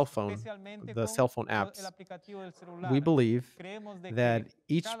the cell phone apps. We believe that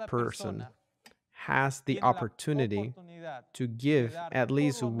each person has the opportunity to give at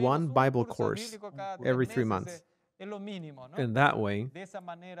least one Bible course every 3 months. And that way,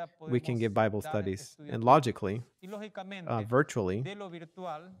 we can give Bible studies. And logically, virtually,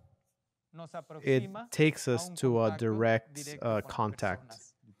 it takes us to a direct contact.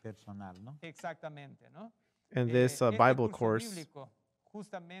 And this Bible course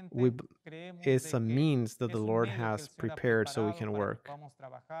is a means that the Lord has prepared so we can work.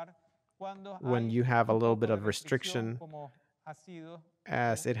 When you have a little bit of restriction,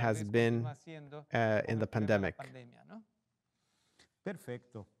 as it has been in the pandemic. Perfect.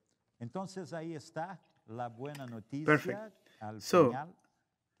 So,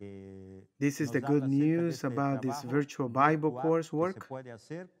 this is the good news about this virtual Bible course work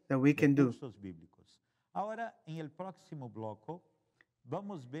that we can do.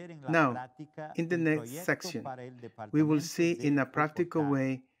 Now, in the next section, we will see in a practical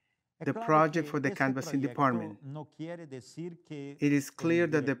way the project for the canvassing department. It is clear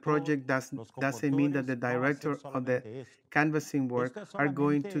that the project doesn't mean that the director of the canvassing work are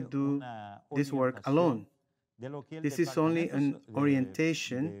going to do this work alone. This is only an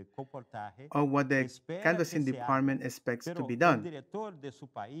orientation of what the canvassing department expects to be done.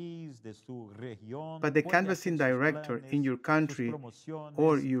 But the canvassing director in your country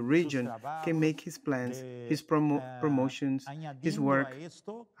or your region can make his plans, his promotions, his work,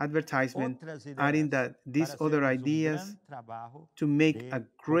 advertisement, adding these other ideas to make a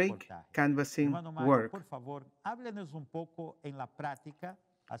great canvassing work.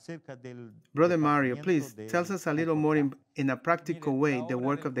 Brother Mario, please tell us a little more in a practical way the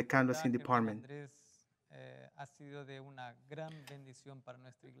work of the canvassing department.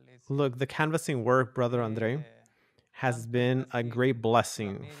 Look, the canvassing work, Brother Andre, has been a great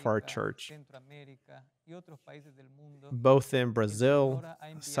blessing for our church. Both in Brazil,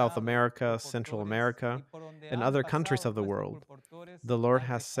 South America, Central America, and other countries of the world, the Lord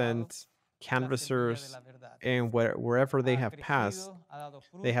has sent canvassers, and wherever they have passed,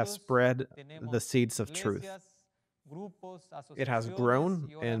 they have spread the seeds of truth. It has grown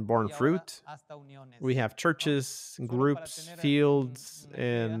and borne fruit. We have churches, groups, fields,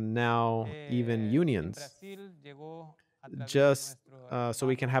 and now even unions. Just so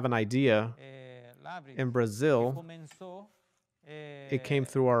we can have an idea, in Brazil, it came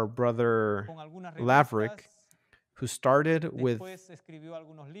through our brother Laverick, who started with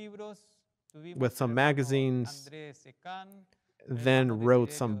some magazines, then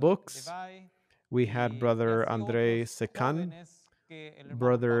wrote some books. We had Brother André Secan,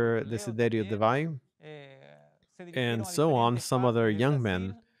 Brother Desiderio Devay, and so on, some other young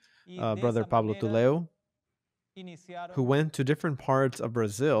men, Brother Pablo Tuleo, who went to different parts of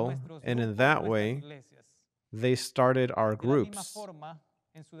Brazil, and in that way, they started our groups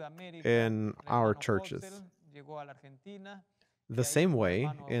in our churches. The same way,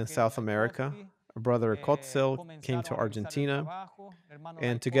 in South America, Brother Kotzel came to Argentina,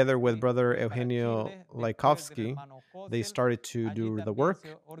 and together with Brother Eugenio Laikowski, they started to do the work.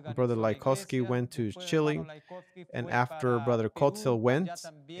 Brother Laikowski went to Chile, and after Brother Kotzel went,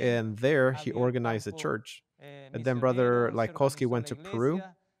 and there he organized a church. And then Brother Laikowski went to Peru.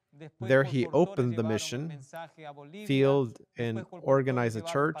 There he opened the mission field and organized a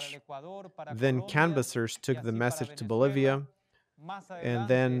church. Then canvassers took the message to Bolivia, and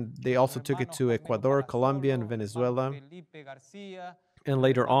then they also took it to Ecuador, Colombia, and Venezuela. And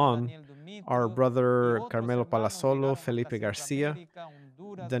later on, our brother Carmelo Palazzolo, Felipe Garcia,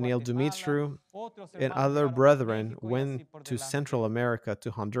 Daniel Dumitru, and other brethren went to Central America, to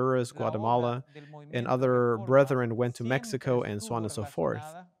Honduras, Guatemala, and other brethren went to Mexico, and so on and so forth.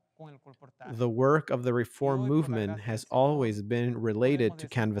 The work of the Reform movement has always been related to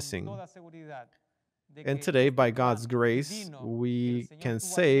canvassing. And today, by God's grace, we can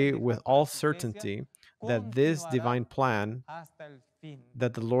say with all certainty that this divine plan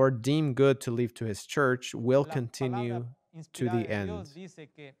that the Lord deemed good to leave to his church will continue to the end.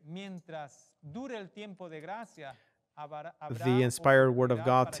 The inspired word of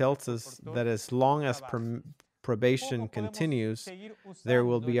God tells us that as long as probation continues, there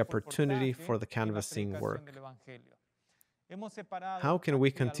will be opportunity for the canvassing work. How can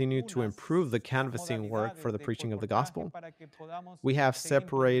we continue to improve the canvassing work for the preaching of the gospel? We have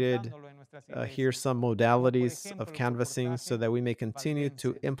separated here some modalities of canvassing so that we may continue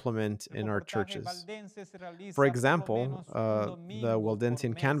to implement in our churches. For example, the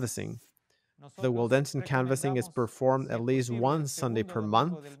Waldensian canvassing. The Waldensian canvassing is performed at least one Sunday per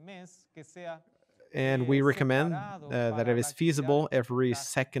month, and we recommend that if it's feasible, every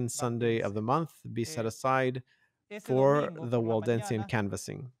second Sunday of the month be set aside for the Waldensian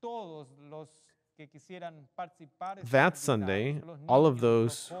canvassing. That Sunday, all of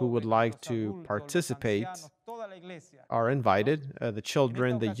those who would like to participate are invited, the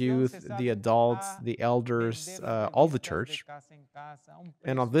children, the youth, the adults, the elders, all the church.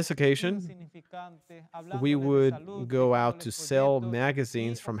 And on this occasion, we would go out to sell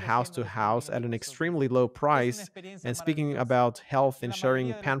magazines from house to house at an extremely low price, and speaking about health and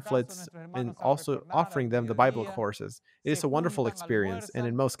sharing pamphlets and also offering them the Bible courses. It is a wonderful experience, and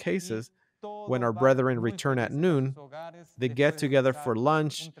in most cases, when our brethren return at noon, they get together for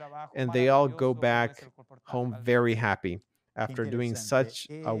lunch and they all go back home very happy after doing such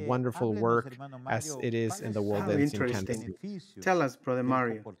a wonderful work as it is in the How Waldensian interesting. canvassing. Tell us, Brother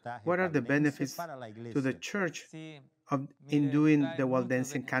Mario, what are the benefits to the church in doing the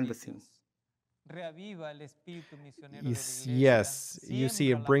Waldensian canvassing? Yes, you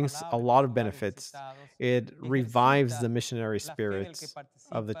see, it brings a lot of benefits. It revives the missionary spirits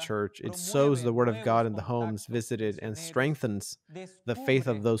of the church. It sows the word of God in the homes visited and strengthens the faith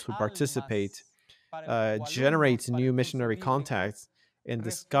of those who participate, generates new missionary contacts, and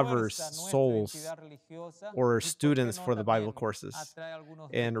discovers souls or students for the Bible courses,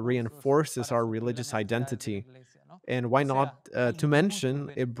 and reinforces our religious identity. And why not, to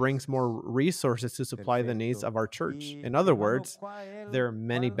mention, it brings more resources to supply the needs of our church. In other words, there are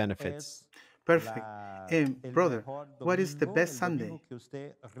many benefits. Perfect. And brother, what is the best Sunday?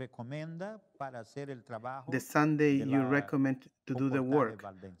 The Sunday you recommend to do the work,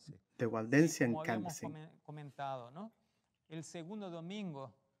 the Waldensian canvassing.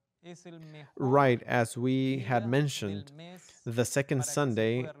 Right, as we had mentioned, the second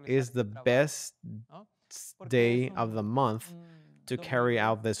Sunday is the best day of the month to carry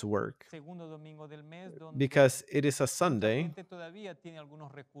out this work, because it is a Sunday,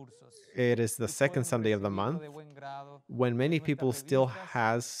 it is the second Sunday of the month, when many people still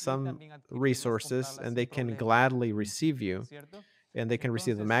has some resources and they can gladly receive you, and they can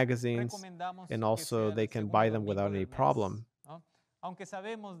receive the magazines, and also they can buy them without any problem.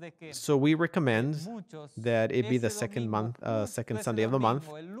 So we recommend that it be the second Sunday of the month,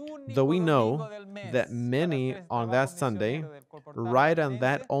 though we know that many on that Sunday, right on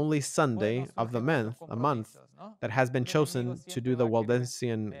that only Sunday of the month, a month that has been chosen to do the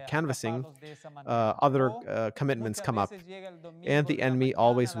Waldensian canvassing, other commitments come up, and the enemy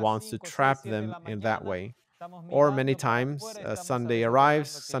always wants to trap them in that way. Or many times, Sunday arrives,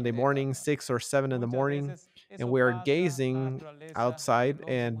 Sunday morning, 6 or 7 in the morning, and we are gazing outside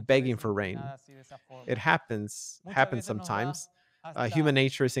and begging for rain. It happens sometimes. Human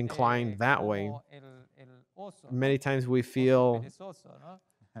nature is inclined that way. Many times we feel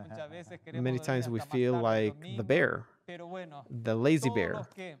like the bear, the lazy bear.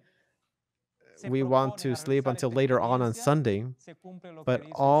 We want to sleep until later on Sunday, but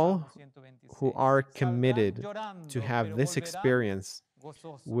all who are committed to have this experience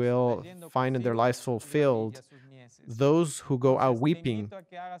will find in their lives fulfilled. Those who go out weeping,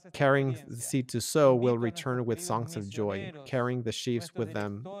 carrying the seed to sow, will return with songs of joy, carrying the sheaves with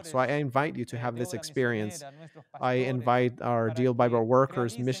them. So I invite you to have this experience. I invite our Deal Bible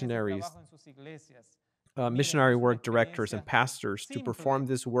workers, missionaries, missionary work directors, and pastors to perform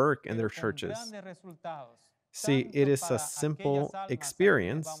this work in their churches. See, it is a simple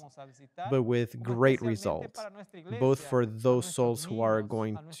experience, but with great results, both for those souls who are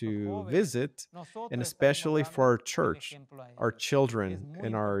going to visit, and especially for our church, our children,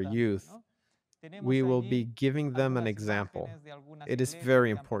 and our youth. We will be giving them an example. It is very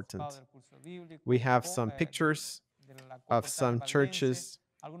important. We have some pictures of some churches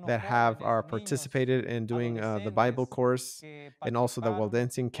that have participated in doing the Bible course and also the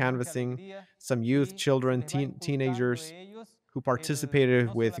Waldensian canvassing, some youth, children, teenagers who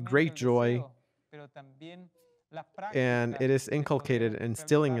participated with great joy, and it is inculcated and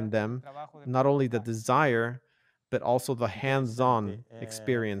instilling in them not only the desire but also the hands-on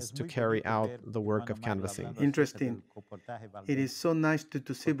experience to carry out the work of canvassing. Interesting. It is so nice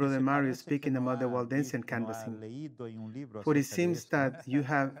to see Brother Mario speaking about the Waldensian canvassing. For it seems that you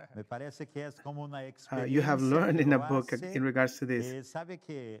have learned in a book in regards to this.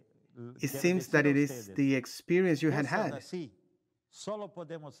 It seems that it is the experience you had.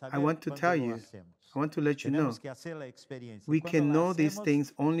 I want to tell you, I want to let you know, we can know these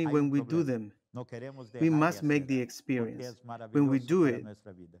things only when we do them. We must make the experience. When we do it,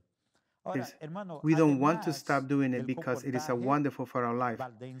 we don't want to stop doing it because it is a wonderful for our life.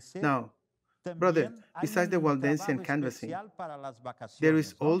 Now, brother, besides the Waldensian canvassing, there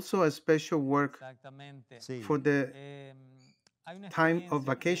is also a special work for the time of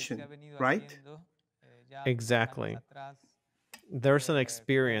vacation, right? Exactly. There's an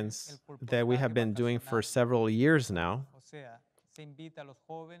experience that we have been doing for several years now,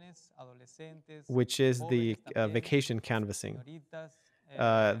 which is the vacation canvassing.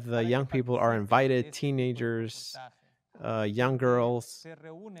 The young people are invited, teenagers, young girls,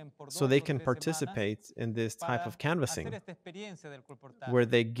 so they can participate in this type of canvassing, where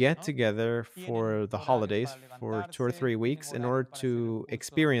they get together for the holidays for 2 or 3 weeks in order to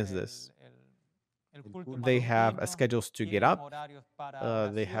experience this. They have schedules to get up.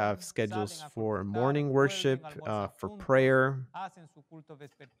 They have schedules for morning worship, for prayer.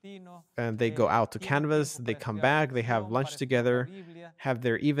 And they go out to canvas. They come back. They have lunch together, have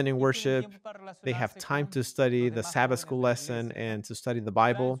their evening worship. They have time to study the Sabbath school lesson and to study the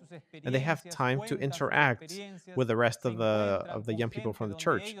Bible. And they have time to interact with the rest of the young people from the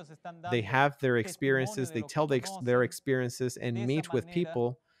church. They have their experiences. They tell their experiences and meet with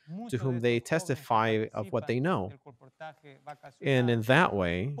people to whom they testify of what they know. And in that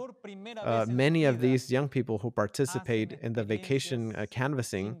way, many of these young people who participate in the vacation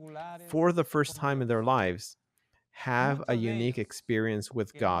canvassing for the first time in their lives have a unique experience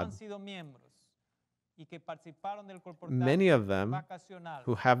with God. Many of them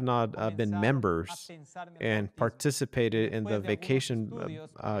who have not been members and participated in the vacation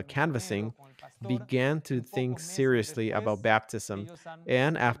canvassing began to think seriously about baptism.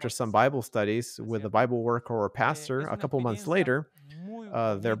 And after some Bible studies with a Bible worker or pastor, a couple months later,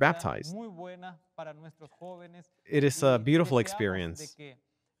 they're baptized. It is a beautiful experience.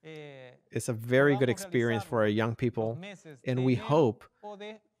 It's a very good experience for our young people, and we hope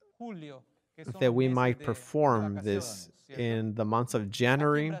that we might perform this in the months of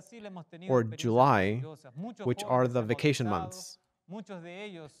January or July, which are the vacation months.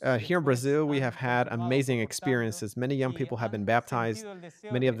 Here in Brazil, we have had amazing experiences. Many young people have been baptized.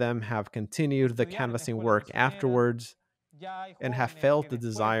 Many of them have continued the canvassing work afterwards and have felt the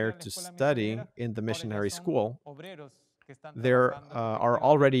desire to study in the missionary school. There are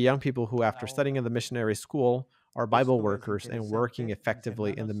already young people who, after studying in the missionary school, are Bible workers and working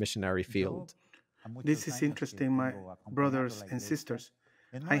effectively in the missionary field. This is interesting, my brothers and sisters.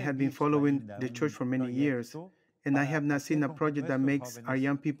 I have been following the church for many years, and I have not seen a project that makes our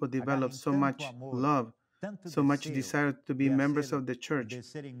young people develop so much love, so much desire to be members of the church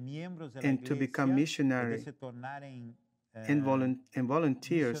and to become missionary and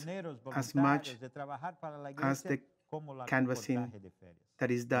volunteers as much as the canvassing that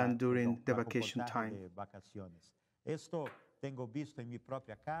is done during the vacation time.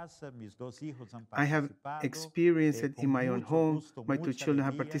 I have experienced it in my own home. My two children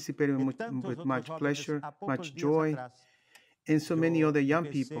have participated with much pleasure, much joy, and so many other young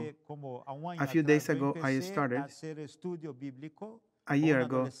people. A few days ago, I started, a year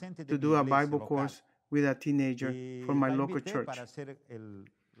ago, to do a Bible course with a teenager for my local church.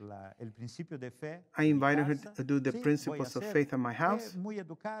 I invited her to do the principles of faith at my house.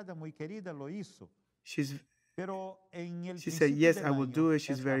 She said, yes, I will do it.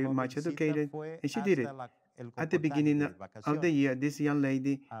 She's very much educated, and she did it. At the beginning of the year, this young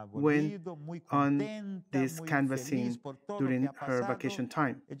lady went on this canvassing during her vacation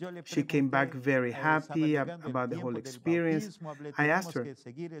time. She came back very happy about the whole experience. I asked her,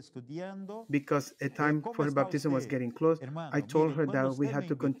 because a time for her baptism was getting close, I told her that we had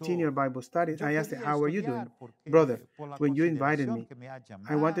to continue our Bible study. I asked her, how are you doing? Brother, when you invited me,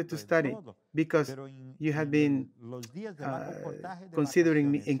 I wanted to study because you had been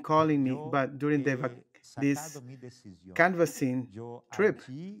considering me and calling me, but during this canvassing trip,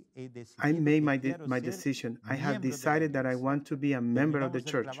 I made my decision. I have decided that I want to be a member of the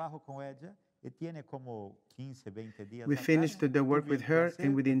church. We finished the work with her,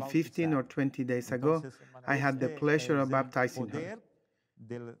 and within 15 or 20 days ago, I had the pleasure of baptizing her.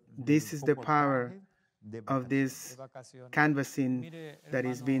 This is the power of this canvassing that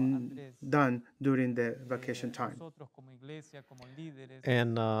is being done during the vacation time.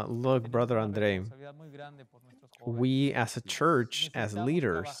 And look, Brother Andre, we as a church, as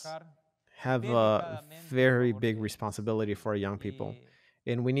leaders, have a very big responsibility for our young people.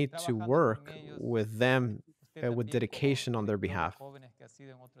 And we need to work with them with dedication on their behalf.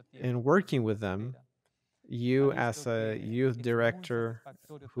 And working with them, you as a youth director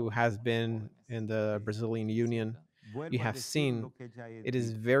who has been in the Brazilian Union, you have seen it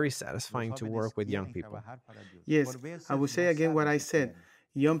is very satisfying to work with young people. Yes, I will say again what I said.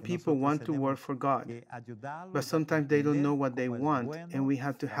 Young people want to work for God, but sometimes they don't know what they want, and we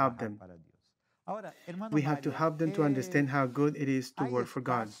have to help them. We have to help them to understand how good it is to work for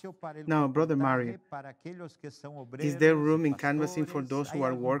God. Now, Brother Mario, is there room in canvassing for those who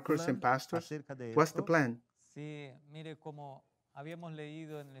are workers and pastors? What's the plan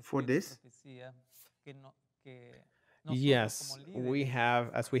for this? Yes, we have,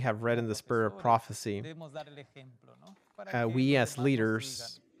 as we have read in the Spirit of Prophecy, we as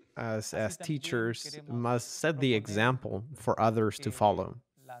leaders, as teachers, must set the example for others to follow.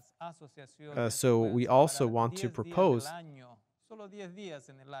 So we also want to propose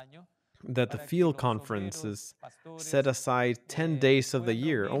that the field conferences set aside 10 days of the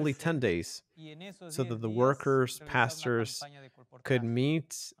year, only 10 days, so that the workers, pastors could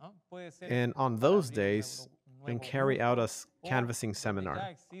meet, and on those days, and carry out a canvassing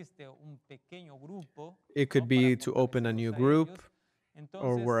seminar. It could be to open a new group,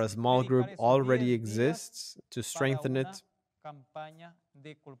 or where a small group already exists, to strengthen it,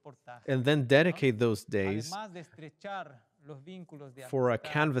 and then dedicate those days for a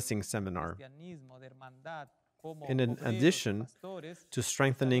canvassing seminar. And in addition to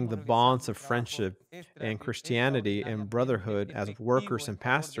strengthening the bonds of friendship and Christianity and brotherhood as workers and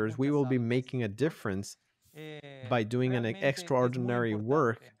pastors, we will be making a difference by doing an extraordinary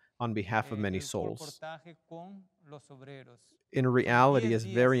work on behalf of many souls. In reality, it's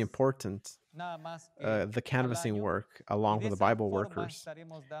very important, the canvassing work along with the Bible workers.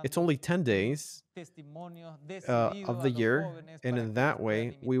 It's only 10 days of the year, and in that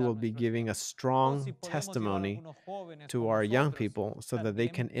way, we will be giving a strong testimony to our young people so that they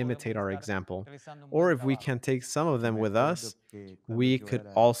can imitate our example. Or if we can take some of them with us, we could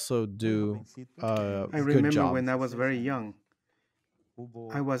also do a I good remember job. when I was very young.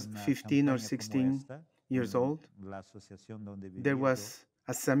 I was 15 or 16 years old. There was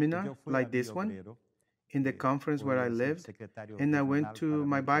a seminar like this one in the conference where I lived, and I went to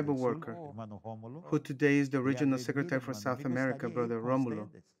my Bible worker, who today is the regional secretary for South America, Brother Romulo.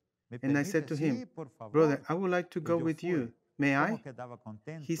 And I said to him, brother, I would like to go with you. May I?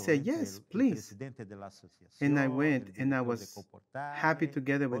 He said, yes, please. And I went, and I was happy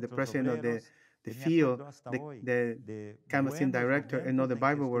together with the president of the field, the canvassing director, and other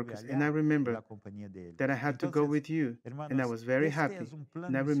Bible workers. And I remember that I had to go with you, and I was very happy.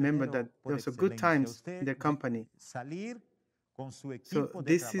 And I remember that there was a good times in their company. So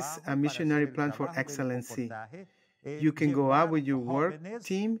this is a missionary plan for excellency. You can go out with your work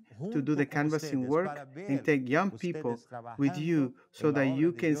team to do the canvassing work and take young people with you so that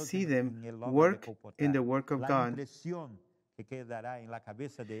you can see them work in the work of God.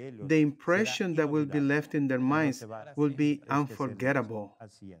 The impression that will be left in their minds will be unforgettable.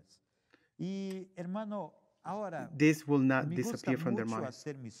 this will not disappear from their mind.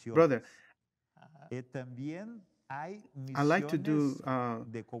 Brother, I like to do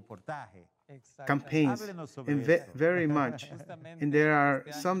campaigns, and very much. And there are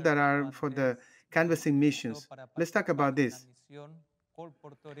some that are for the canvassing missions. Let's talk about this.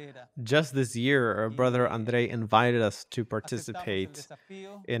 Just this year, our brother Andre invited us to participate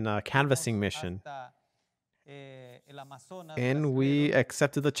in a canvassing mission, and we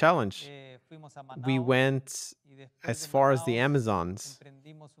accepted the challenge. We went as far as the Amazons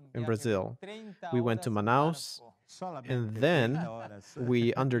in Brazil. We went to Manaus, and then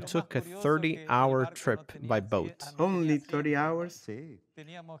we undertook a 30-hour trip by boat. Only 30 hours?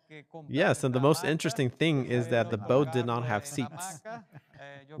 Yes, and the most interesting thing is that the boat did not have seats.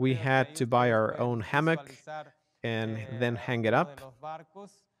 We had to buy our own hammock and then hang it up.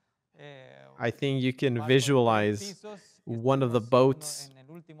 I think you can visualize one of the boats.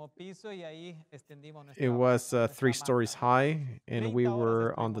 It was 3 stories high, and we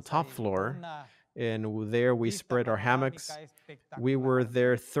were on the top floor, and there we spread our hammocks. We were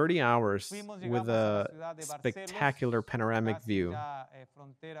there 30 hours with a spectacular panoramic view.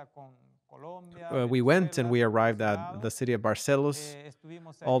 We went and we arrived at the city of Barcelos,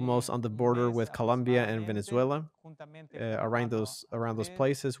 almost on the border with Colombia and Venezuela. Around those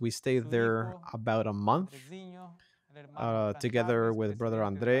places, we stayed there about a month, together with Brother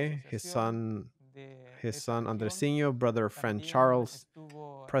Andre, his son Andresinho, Brother Friend Charles,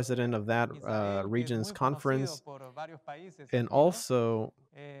 president of that region's conference, and also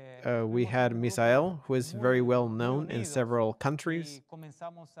we had Misael, who is very well known in several countries.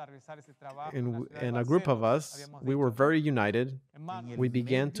 And a group of us, we were very united. We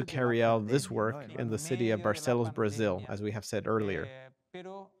began to carry out this work in the city of Barcelos, Brazil, as we have said earlier.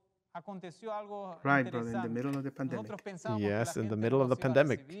 Right, brother, in the middle of the pandemic. Yes, in the middle of the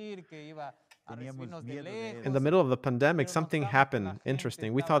pandemic. In the middle of the pandemic, something happened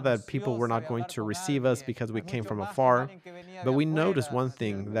interesting. We thought that people were not going to receive us because we came from afar, but we noticed one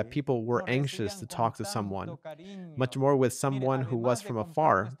thing, that people were anxious to talk to someone, much more with someone who was from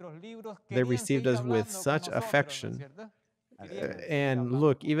afar. They received us with such affection. And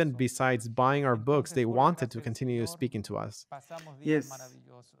look, even besides buying our books, they wanted to continue speaking to us. Yes.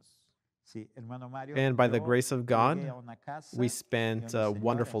 And by the grace of God, we spent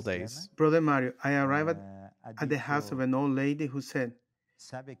wonderful days. Brother Mario, I arrived at the house of an old lady who said,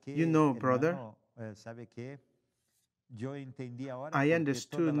 "You know, brother, I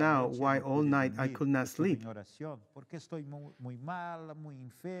understood now why all night I could not sleep.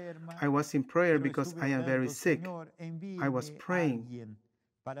 I was in prayer because I am very sick. I was praying,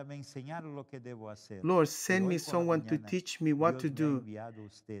 Lord, send me someone to teach me what to do.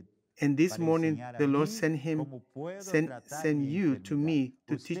 And this morning, the Lord sent you to me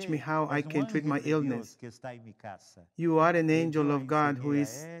to teach me how I can treat my illness. You are an angel of God who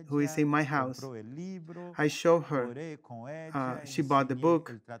is in my house." I showed her. She bought the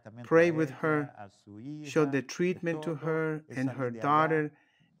book, prayed with her, showed the treatment to her and her daughter,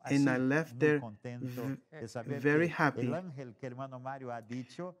 and I left there very happy,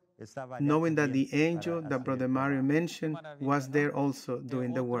 knowing that the angel that Brother Mario mentioned was there also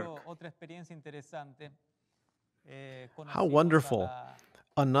doing the work. How wonderful.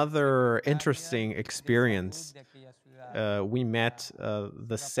 Another interesting experience. We met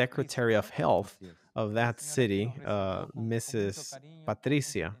the Secretary of Health of that city, Mrs.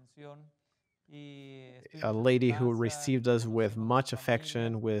 Patricia, a lady who received us with much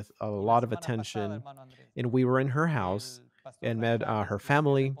affection, with a lot of attention. And we were in her house and met her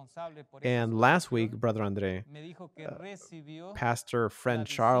family. And last week, Brother Andre, Pastor Friend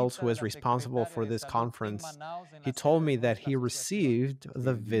Charles, who is responsible for this conference, he told me that he received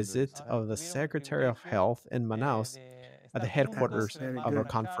the visit of the Secretary of Health in Manaus at the headquarters of our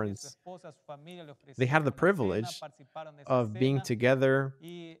conference. They had the privilege of being together,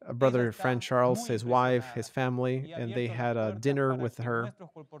 Brother Friend Charles, his wife, his family, and they had a dinner with her.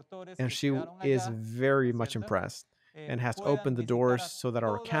 And she is very much impressed and has opened the doors so that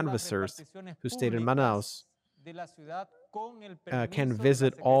our canvassers who stayed in Manaus can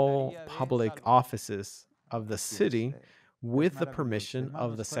visit all public offices of the city with the permission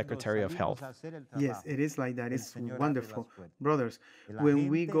of the Secretary of Health. Yes, it is like that. It's wonderful. Brothers, when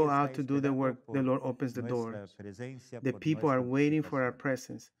we go out to do the work, the Lord opens the doors. The people are waiting for our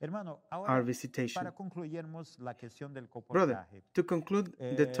presence, our visitation. Brother, to conclude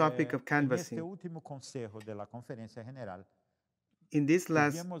the topic of canvassing, in this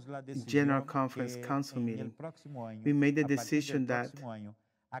last General Conference Council meeting, we made the decision that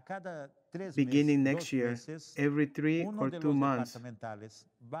beginning next year, every 3 or 2 months,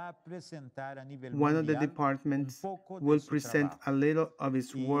 one of the departments will present a little of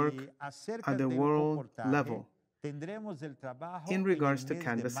its work at the world level. In regards to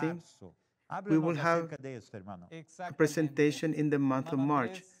canvassing, we will have a presentation in the month of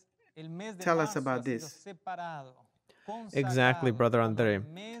March. Tell us about this. Exactly, Brother Andre.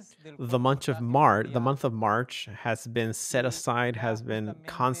 The month of March has been set aside, has been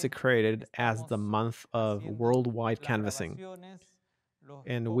consecrated as the month of worldwide canvassing.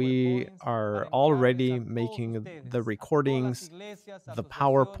 And we are already making the recordings, the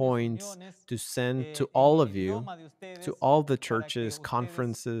PowerPoints to send to all of you, to all the churches,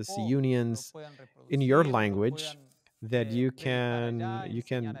 conferences, unions in your language, that you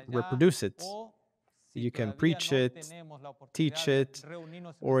can reproduce it. You can preach it, teach it,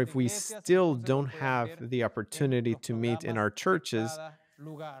 or if we still don't have the opportunity to meet in our churches,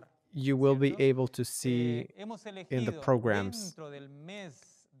 you will be able to see in the programs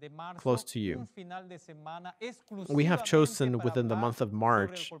close to you. We have chosen within the month of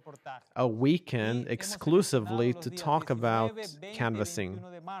March a weekend exclusively to talk about canvassing.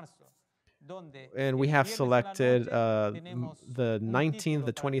 And we have selected the 19th,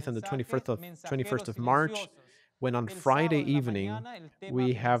 the 20th, and the 21st of March, when on Friday evening,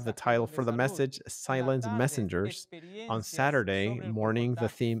 we have the title for the message, Silent Messengers. On Saturday morning, the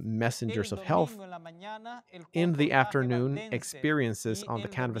theme, Messengers of Health. In the afternoon, experiences on the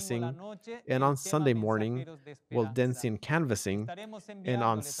canvassing. And on Sunday morning, Waldensian canvassing. And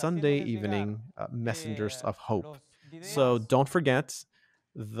on Sunday evening, Messengers of Hope. So don't forget,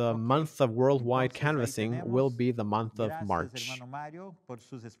 the month of worldwide canvassing will be the month of March.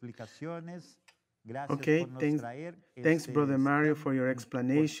 Okay, thanks, Brother Mario, for your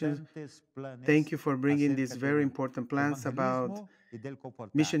explanations. Thank you for bringing these very important plans about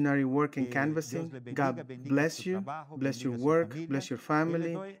missionary work and canvassing. God bless you, bless your work, bless your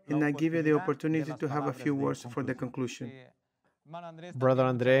family, and I give you the opportunity to have a few words for the conclusion. Brother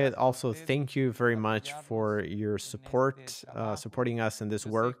Andre, also thank you very much for your support, supporting us in this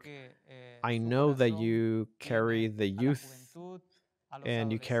work. I know that you carry the youth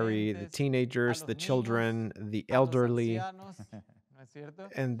and you carry the teenagers, the children, the elderly,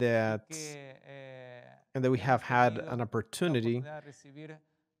 and that we have had an opportunity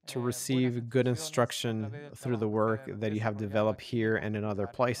to receive good instruction through the work that you have developed here and in other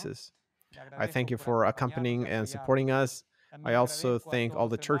places. I thank you for accompanying and supporting us. I also thank all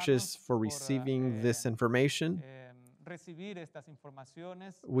the churches for receiving this information.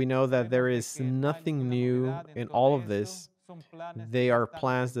 We know that there is nothing new in all of this. They are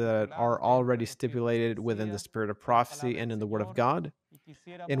plans that are already stipulated within the spirit of prophecy and in the Word of God.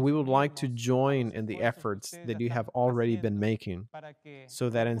 And we would like to join in the efforts that you have already been making, so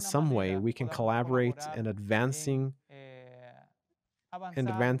that in some way we can collaborate in advancing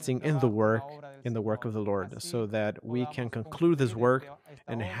in the work of the Lord, so that we can conclude this work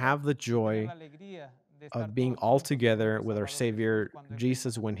and have the joy of being all together with our Savior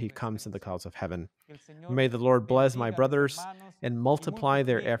Jesus when He comes in the clouds of heaven. May the Lord bless my brothers and multiply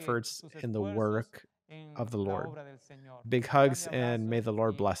their efforts in the work of the Lord. Big hugs, and may the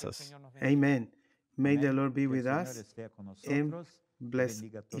Lord bless us. Amen. May the Lord be with us and bless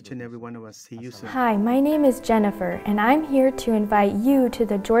each and every one of us. See you soon. Hi, my name is Jennifer, and I'm here to invite you to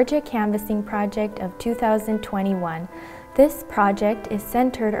the Georgia Canvassing Project of 2021. This project is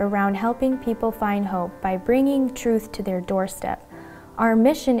centered around helping people find hope by bringing truth to their doorstep. Our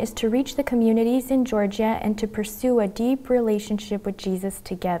mission is to reach the communities in Georgia and to pursue a deep relationship with Jesus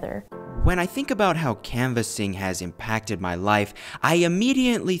together. When I think about how canvassing has impacted my life, I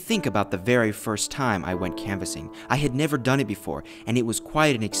immediately think about the very first time I went canvassing. I had never done it before, and it was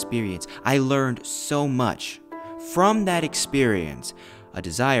quite an experience. I learned so much. From that experience, a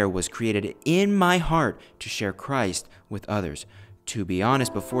desire was created in my heart to share Christ with others. To be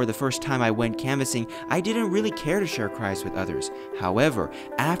honest, before the first time I went canvassing, I didn't really care to share Christ with others. However,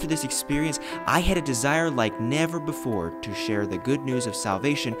 after this experience, I had a desire like never before to share the good news of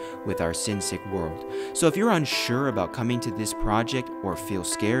salvation with our sin-sick world. So if you're unsure about coming to this project or feel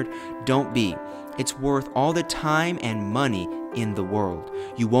scared, don't be. It's worth all the time and money in the world.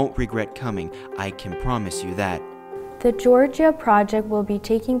 You won't regret coming. I can promise you that. The Georgia Project will be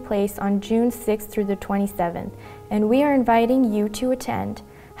taking place on June 6th through the 27th, and we are inviting you to attend.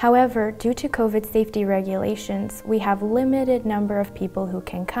 However, due to COVID safety regulations, we have a limited number of people who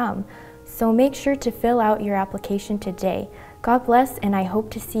can come, so make sure to fill out your application today. God bless, and I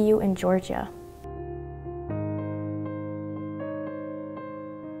hope to see you in Georgia.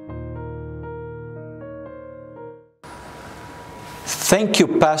 Thank you,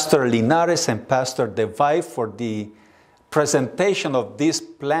 Pastor Linares and Pastor Devay, for the presentation of these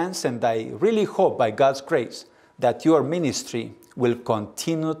plans, and I really hope, by God's grace, that your ministry will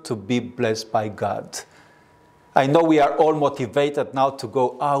continue to be blessed by God. I know we are all motivated now to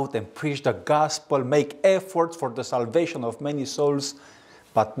go out and preach the gospel, make efforts for the salvation of many souls,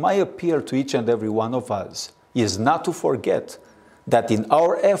 but my appeal to each and every one of us is not to forget that in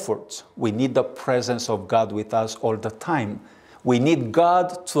our efforts, we need the presence of God with us all the time. We need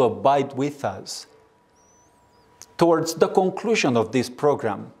God to abide with us. Towards the conclusion of this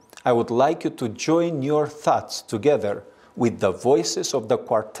program, I would like you to join your thoughts together with the voices of the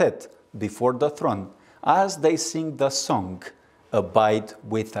quartet before the throne as they sing the song, Abide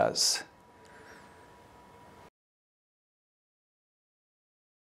with Us.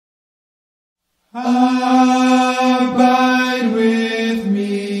 Abide with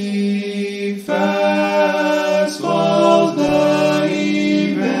me, fast falls the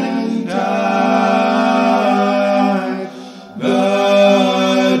eventide.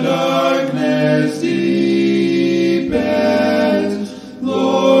 The darkness deepens,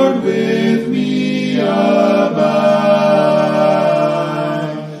 Lord, with me abide.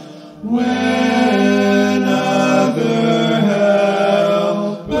 When other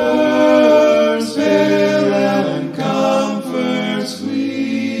helpers fail and comforts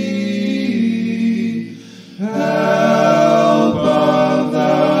flee, help of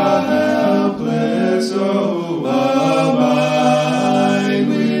the helpless, oh, abide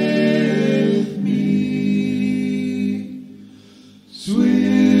with me.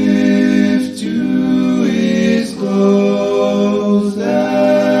 Swift to his close,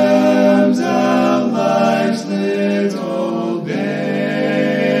 lambs out life's little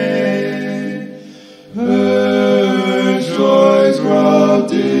day. Her joys grow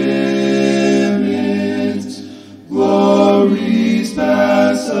dim, its glories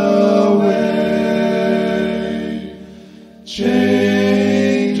pass away.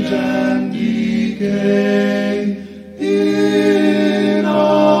 Change and decay in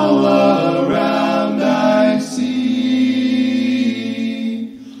all around I see.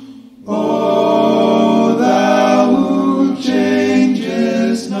 O thou who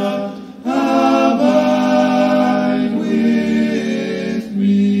changest not, abide with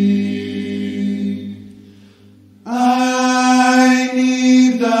me. I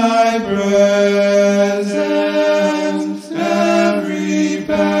need thy presence every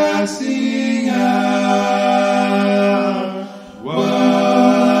passing hour.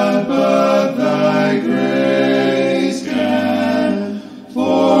 What but thy grace can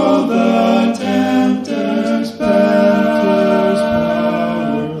foil the tempter's power?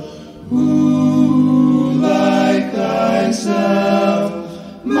 Who like thyself,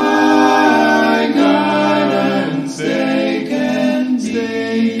 my guide and stay can be,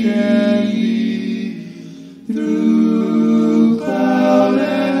 through cloud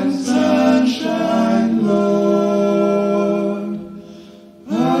and sunshine, Lord,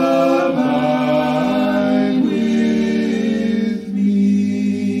 abide with me.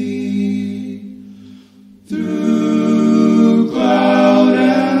 Through cloud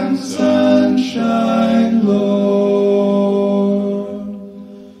and sunshine, Lord,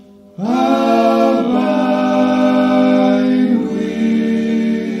 abide with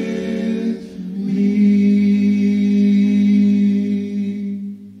me.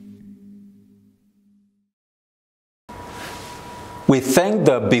 We thank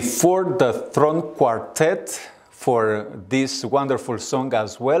the Before the Throne Quartet for this wonderful song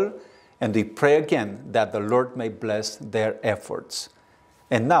as well, and we pray again that the Lord may bless their efforts.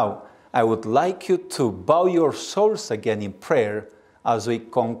 And now, I would like you to bow your souls again in prayer as we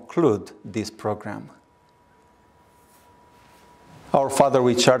conclude this program. Our Father,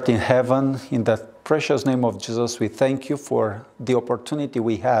 which art in heaven, in the precious name of Jesus, we thank you for the opportunity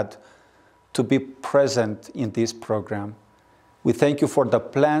we had to be present in this program. We thank you for the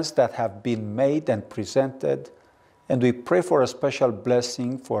plans that have been made and presented, and we pray for a special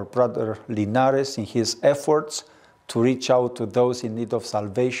blessing for Brother Linares in his efforts to reach out to those in need of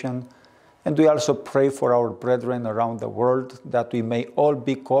salvation. And we also pray for our brethren around the world that we may all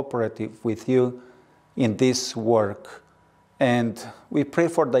be cooperative with you in this work. And we pray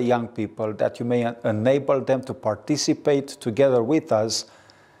for the young people that you may enable them to participate together with us.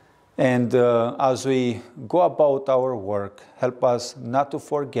 And as we go about our work, help us not to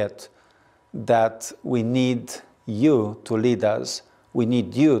forget that we need you to lead us. We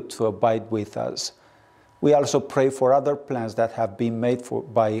need you to abide with us. We also pray for other plans that have been made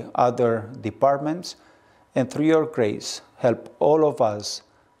by other departments. And through your grace, help all of us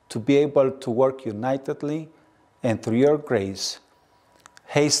to be able to work unitedly. And through your grace,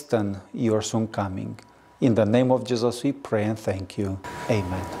 hasten your soon coming. In the name of Jesus we pray and thank you.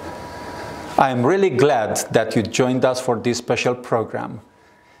 Amen. I'm really glad that you joined us for this special program.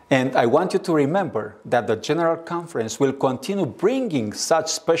 And I want you to remember that the General Conference will continue bringing such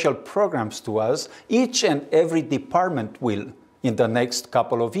special programs to us. Each and every department will in the next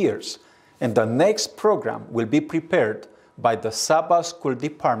couple of years. And the next program will be prepared by the Sabbath School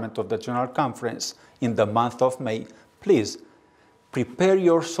Department of the General Conference in the month of May. Please prepare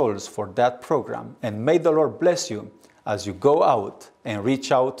your souls for that program, and may the Lord bless you as you go out and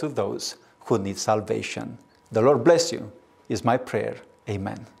reach out to those who need salvation. The Lord bless you is my prayer.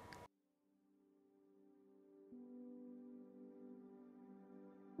 Amen.